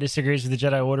everybody that disagrees with the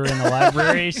Jedi Order in the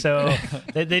library, so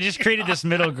they just created this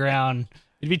middle ground.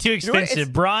 It'd be too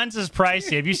expensive. Bronze is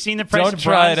pricey. Have you seen the price of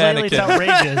bronze lately? It's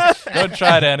outrageous. Don't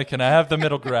try it, Anakin. I have the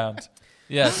middle ground.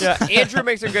 Yes. Yeah, Andrew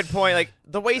makes a good point. Like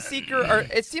the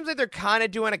Wayseeker, it seems like they're kind of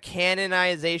doing a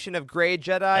canonization of Gray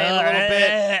Jedi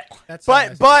a little bit.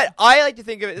 But I like to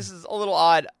think of it. This is a little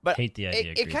odd, but hate the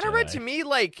idea. It kind of read to me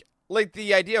like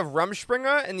the idea of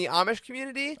Rumspringa in the Amish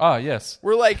community. Oh yes,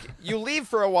 where like you leave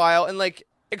for a while and like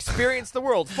experience the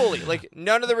world fully, like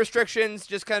none of the restrictions,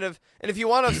 just kind of. And if you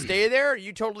want to stay there,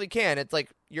 you totally can. It's like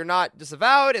you're not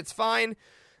disavowed. It's fine.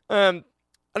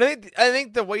 And I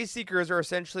think the Wayseekers are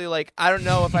essentially like, I don't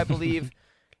know if I believe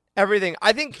everything.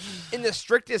 I think in the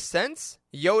strictest sense,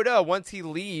 Yoda, once he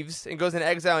leaves and goes into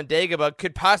exile in Dagobah,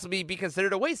 could possibly be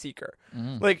considered a Wayseeker.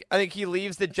 Like, I think he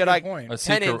leaves the Jedi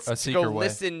penance to go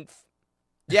listen.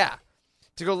 Yeah.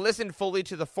 To go listen fully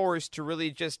to the Force, to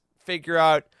really just figure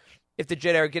out if the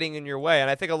Jedi are getting in your way. And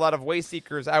I think a lot of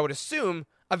Wayseekers, I would assume,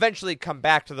 eventually come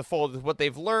back to the fold with what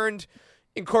they've learned,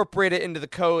 incorporate it into the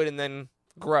code, and then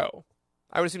grow.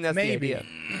 I would assume that's the idea.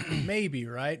 Maybe,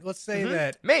 right? Let's say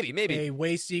that maybe a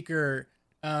Wayseeker.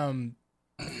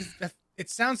 It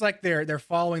sounds like they're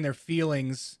following their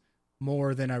feelings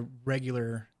more than a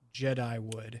regular Jedi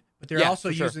would, but they're also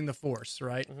using the Force,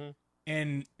 right?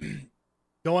 And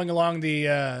going along the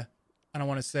I don't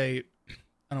want to say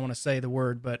the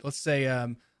word, but let's say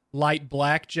light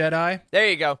black Jedi. There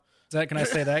you go. Can I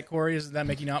say that, Corey? Does that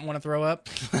make you not want to throw up?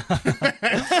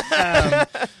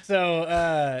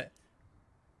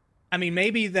 I mean,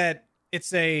 maybe that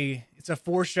it's a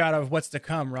foreshadow of what's to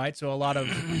come, right? So a lot of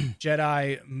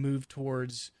Jedi move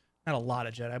towards, not a lot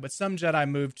of Jedi, but some Jedi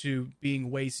move to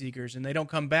being Wayseekers, and they don't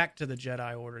come back to the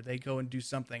Jedi Order. They go and do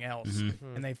something else,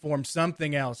 and they form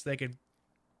something else. They could,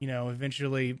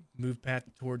 eventually move back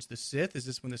towards the Sith. Is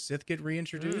this when the Sith get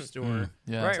reintroduced, or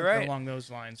right along those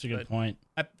lines? That's a good point.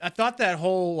 I thought that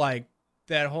whole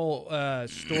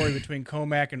story between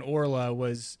Comac and Orla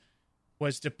was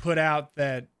to put out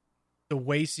that the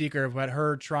Wayseeker, about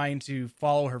her trying to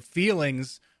follow her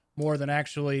feelings more than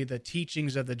actually the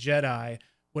teachings of the Jedi,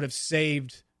 would have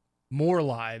saved more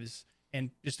lives,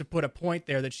 and just to put a point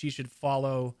there that she should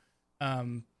follow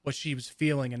what she was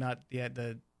feeling and not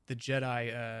the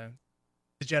Jedi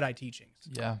teachings.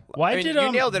 Yeah.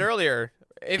 You nailed it earlier.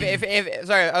 If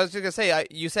sorry, I was just gonna say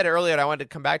you said it earlier, and I wanted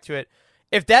to come back to it.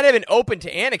 If that had been open to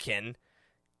Anakin,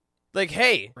 like,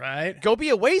 hey, go be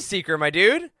a Wayseeker, my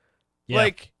dude. Yeah,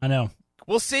 like, I know.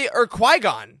 We'll see, or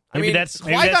Qui-Gon.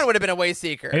 Qui-Gon would have been a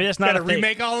Wayseeker. Maybe that's not a thing.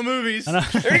 Remake all the movies. There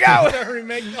you go.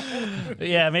 Remake all the movies.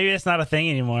 Yeah, maybe that's not a thing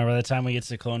anymore by the time we get to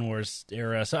the Clone Wars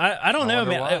era. So I don't know,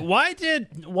 man. Why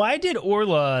did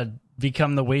Orla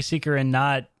become the Wayseeker and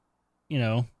not,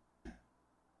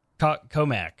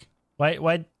 Comac? Why?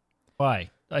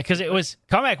 Because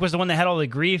Comac was the one that had all the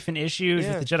grief and issues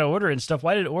with the Jedi Order and stuff.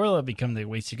 Why did Orla become the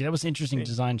Wayseeker? That was an interesting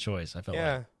design choice, I felt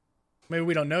like. Maybe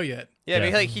we don't know yet. Yeah,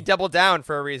 maybe like he doubled down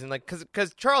for a reason. Like,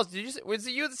 because Charles, was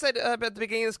it you that said at the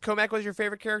beginning of this, Comac was your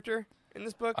favorite character in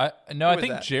this book? I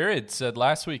think Jared said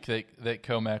last week that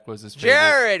Comac was his favorite.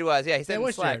 Jared was, he said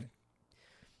in Slack.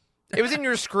 It was in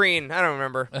your screen. I don't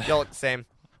remember. Y'all look the same.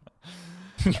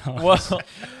 Well,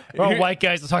 we're all white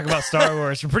guys to talk about Star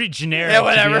Wars. We're pretty generic, Yeah,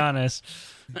 whatever. to be honest.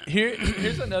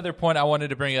 Here's another point I wanted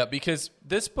to bring up, because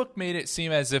this book made it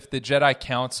seem as if the Jedi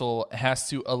Council has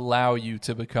to allow you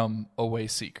to become a way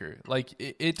seeker. Like,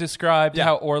 it described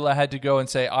how Orla had to go and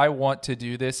say, I want to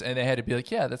do this, and they had to be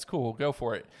like, yeah, that's cool, go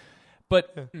for it.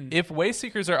 But if way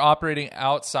seekers are operating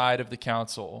outside of the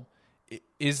council,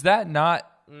 is that not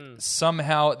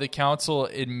somehow the council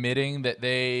admitting that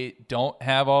they don't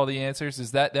have all the answers?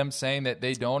 Is that them saying that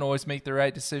they don't always make the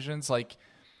right decisions? Like,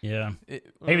 yeah,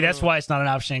 maybe that's why it's not an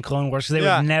option in Clone Wars, because they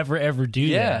would never ever do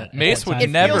that. Mace would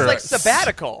It never. feels like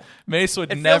sabbatical. Mace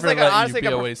would It feels never like let you honestly be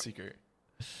like a a way seeker.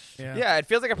 Yeah, it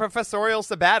feels like a professorial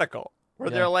sabbatical where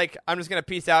they're like, I'm just gonna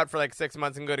peace out for like 6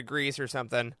 months and go to Greece or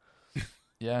something.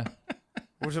 Yeah,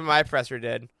 which is what my professor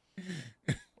did.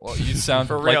 Well, you sound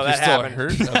For like real, you're that still happened.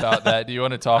 hurt about that. Do you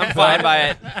want to talk I'm about fine it? by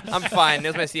it. I'm fine. It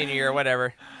was my senior year,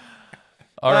 whatever.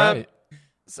 All right.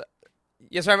 So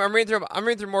I'm reading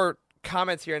through more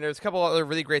comments here, and there's a couple other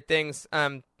really great things.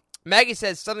 Maggie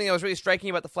says something that was really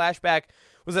striking about the flashback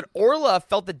was that Orla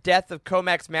felt the death of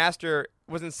Comac's master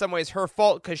was in some ways her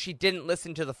fault because she didn't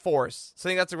listen to the Force. So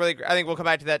I think that's I think we'll come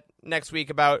back to that next week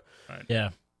about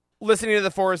listening to the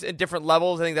Force at different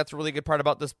levels. I think that's a really good part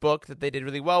about this book that they did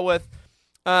really well with.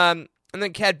 And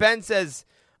then Cad Ben says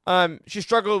she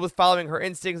struggled with following her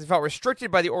instincts and felt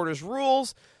restricted by the Order's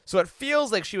rules, so it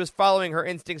feels like she was following her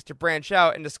instincts to branch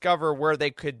out and discover where they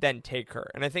could then take her.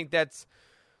 And I think that's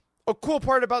a cool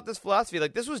part about this philosophy.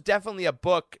 Like, this was definitely a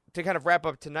book to kind of wrap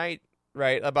up tonight,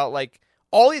 right? About, like,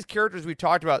 all these characters we've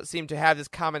talked about seem to have this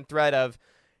common thread of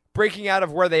breaking out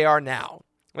of where they are now.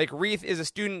 Like, Reith is a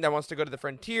student that wants to go to the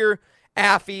frontier.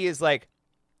 Affy is, like,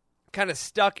 kind of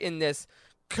stuck in this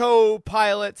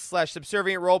co-pilot /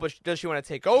 subservient role, but does she want to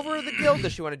take over the guild?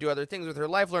 Does she want to do other things with her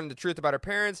life, learn the truth about her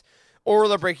parents?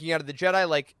 Orla breaking out of the Jedi?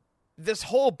 Like, this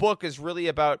whole book is really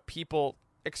about people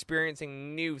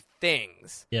experiencing new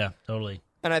things. Yeah, totally.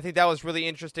 And I think that was really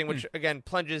interesting, which, again,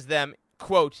 plunges them,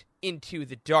 quote, into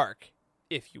the dark,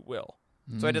 if you will.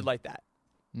 So I did like that.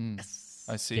 Yes.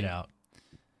 I see. Get out.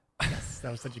 Yes, that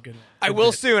was such a good one. I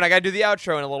will soon. I got to do the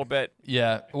outro in a little bit.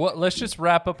 Yeah. Well, let's just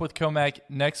wrap up with Comac.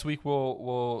 Next week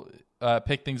we'll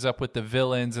pick things up with the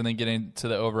villains and then get into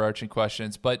the overarching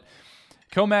questions. But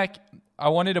Comac, I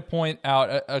wanted to point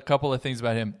out a couple of things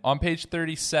about him. On page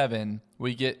 37,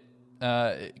 we get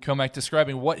Comac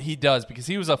describing what he does, because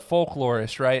he was a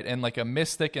folklorist, right? And like a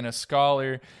mystic and a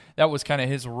scholar. That was kind of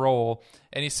his role.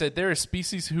 And he said, there are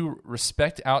species who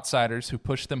respect outsiders, who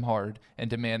push them hard and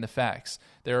demand the facts.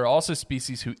 There are also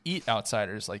species who eat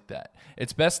outsiders like that.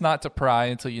 It's best not to pry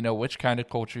until you know which kind of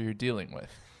culture you're dealing with.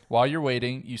 While you're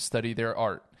waiting, you study their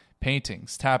art.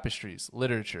 Paintings, tapestries,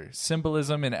 literature,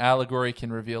 symbolism, and allegory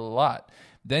can reveal a lot.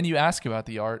 Then you ask about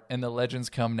the art, and the legends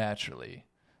come naturally.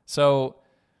 So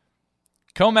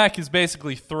Comac is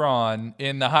basically Thrawn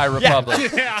in the High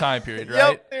Republic time period,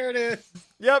 right? Yep, there it is.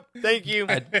 Yep, thank you.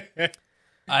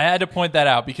 I had to point that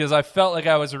out because I felt like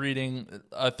I was reading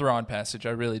a Thrawn passage.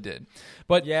 I really did.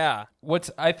 But yeah, what's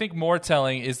I think more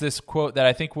telling is this quote that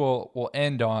I think we'll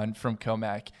end on from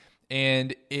Comac,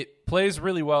 and it plays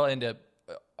really well into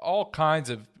all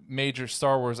kinds of major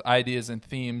Star Wars ideas and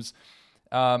themes.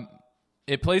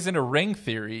 It plays into ring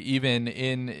theory, even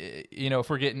in, if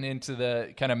we're getting into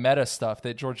the kind of meta stuff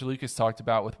that George Lucas talked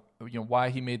about with, why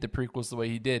he made the prequels the way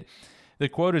he did. The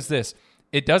quote is this: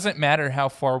 "It doesn't matter how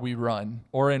far we run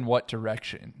or in what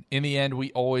direction. In the end,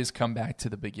 we always come back to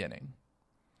the beginning."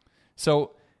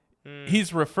 So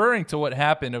he's referring to what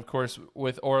happened, of course,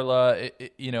 with Orla,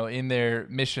 in their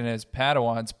mission as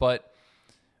Padawans. But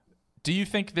do you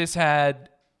think this had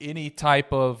any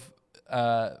type of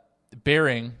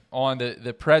bearing on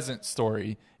the present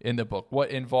story in the book? What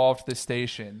involved the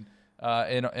station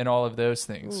and all of those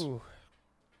things? Ooh.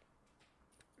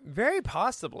 Very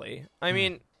possibly. I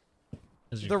mean,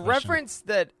 the question. reference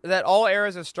that all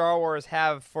eras of Star Wars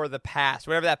have for the past,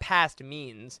 whatever that past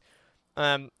means,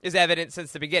 is evident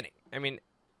since the beginning. I mean,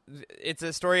 it's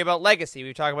a story about legacy.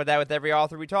 We talk about that with every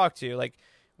author we talk to,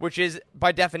 which is,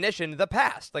 by definition, the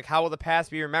past. Like, how will the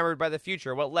past be remembered by the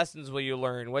future? What lessons will you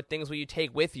learn? What things will you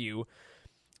take with you?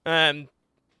 And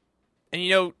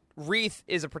Reith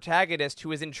is a protagonist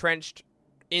who is entrenched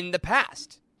in the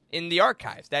past, in the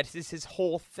archives. That is his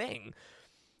whole thing.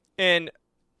 And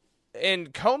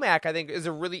Comac, I think, is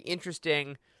a really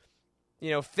interesting,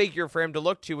 figure for him to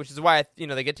look to, which is why,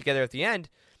 they get together at the end,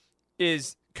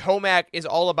 is Comac is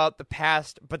all about the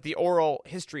past, but the oral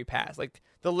history past, like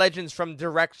the legends from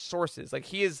direct sources. Like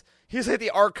he's like the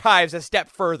archives a step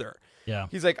further. Yeah.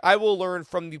 He's like, I will learn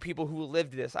from the people who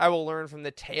lived this. I will learn from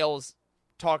the tales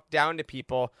talked down to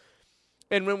people.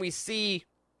 And when we see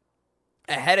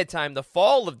ahead of time the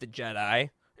fall of the Jedi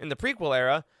in the prequel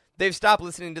era, they've stopped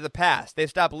listening to the past. They've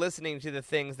stopped listening to the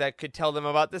things that could tell them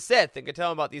about the Sith and could tell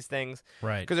them about these things.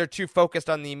 Right. Because they're too focused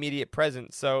on the immediate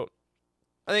present. So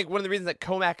I think one of the reasons that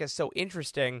Comac is so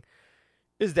interesting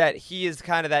is that he is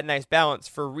kind of that nice balance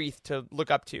for Reith to look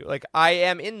up to. Like, I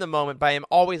am in the moment, but I am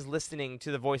always listening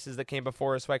to the voices that came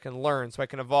before so I can learn, so I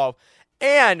can evolve.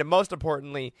 And most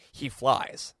importantly, he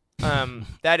flies.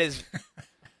 That is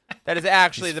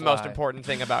actually the most important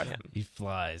thing about him. He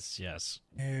flies, yes.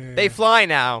 They fly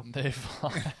now. They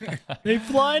fly. They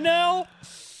fly now?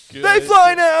 Good They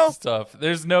fly now. Stuff.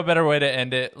 There's no better way to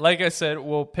end it. Like I said,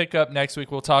 we'll pick up next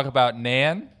week. We'll talk about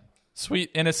Nan.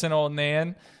 Sweet, innocent old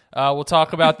Nan. We'll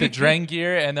talk about the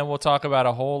Drengir, and then we'll talk about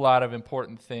a whole lot of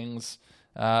important things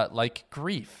like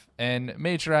grief and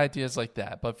major ideas like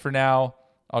that. But for now,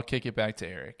 I'll kick it back to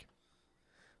Eric.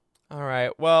 All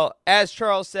right. Well, as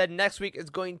Charles said, next week is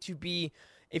going to be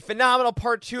a phenomenal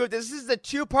part 2 of this. This is a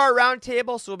 2-part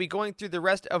roundtable, so we'll be going through the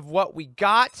rest of what we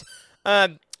got.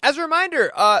 As a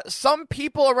reminder, some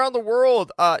people around the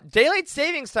world, daylight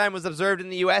savings time was observed in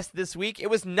the U.S. this week. It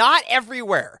was not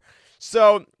everywhere.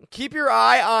 So keep your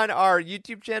eye on our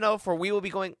YouTube channel for when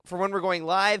we're going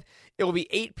live. It will be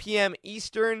 8 p.m.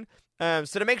 Eastern. So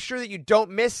to make sure that you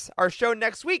don't miss our show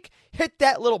next week, hit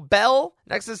that little bell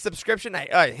next to the subscription.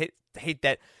 I hate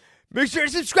that. Make sure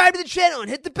to subscribe to the channel and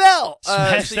hit the bell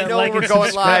so you know when we're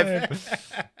going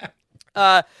live.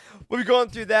 We'll be going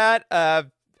through that.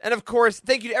 And of course,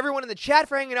 thank you to everyone in the chat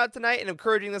for hanging out tonight and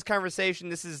encouraging this conversation.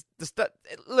 This is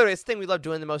literally this thing we love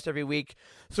doing the most every week.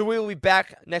 So we will be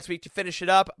back next week to finish it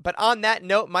up. But on that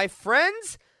note, my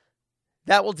friends,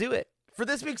 that will do it for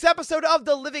this week's episode of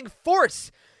The Living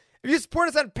Force. If you support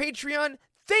us on Patreon,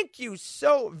 thank you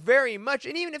so very much.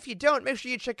 And even if you don't, make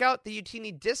sure you check out the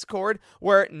Utini Discord,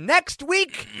 where next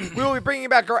week we will be bringing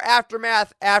back our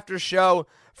Aftermath after show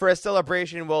for a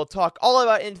celebration. We'll talk all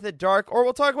about Into the Dark, or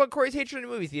we'll talk about Corey's hatred in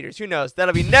movie theaters. Who knows?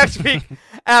 That'll be next week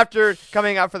after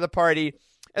coming out for the party.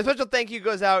 A special thank you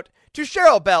goes out to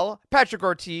Cheryl Bell, Patrick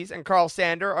Ortiz, and Carl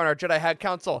Sander on our Jedi Head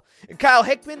Council, and Kyle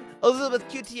Hickman, Elizabeth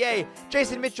QTA,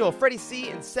 Jason Mitchell, Freddie C.,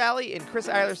 and Sally, and Chris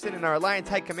Eilerson in our Alliance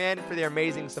High Command for their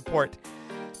amazing support.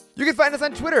 You can find us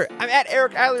on Twitter. I'm at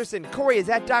Eric Eilerson. Corey is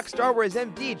at Doc Star Wars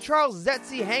MD. Charles is at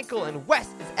C. Hankel, and Wes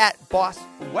is at Boss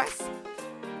Wes.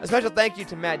 A special thank you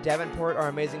to Matt Davenport, our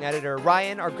amazing editor,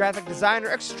 Ryan, our graphic designer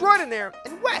extraordinaire,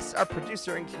 and Wes, our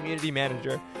producer and community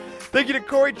manager. Thank you to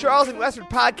Corey, Charles, and Wes for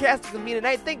podcasting with me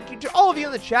tonight. Thank you to all of you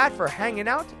in the chat for hanging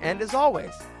out, and as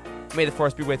always, may the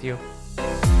Force be with you.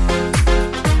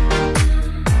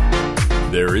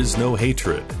 There is no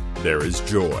hatred. There is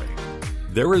joy.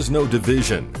 There is no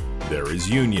division. There is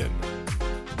union.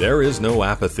 There is no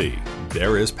apathy.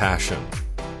 There is passion.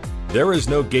 There is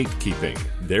no gatekeeping.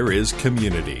 There is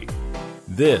community.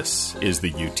 This is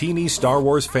the Utini Star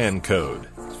Wars Fan Code.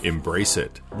 Embrace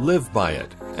it, live by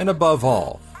it, and above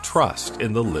all, trust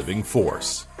in the living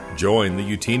Force. Join the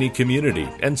Utini community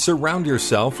and surround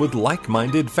yourself with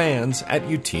like-minded fans at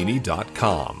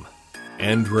utini.com.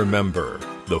 And remember,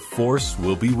 the Force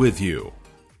will be with you,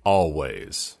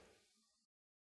 always.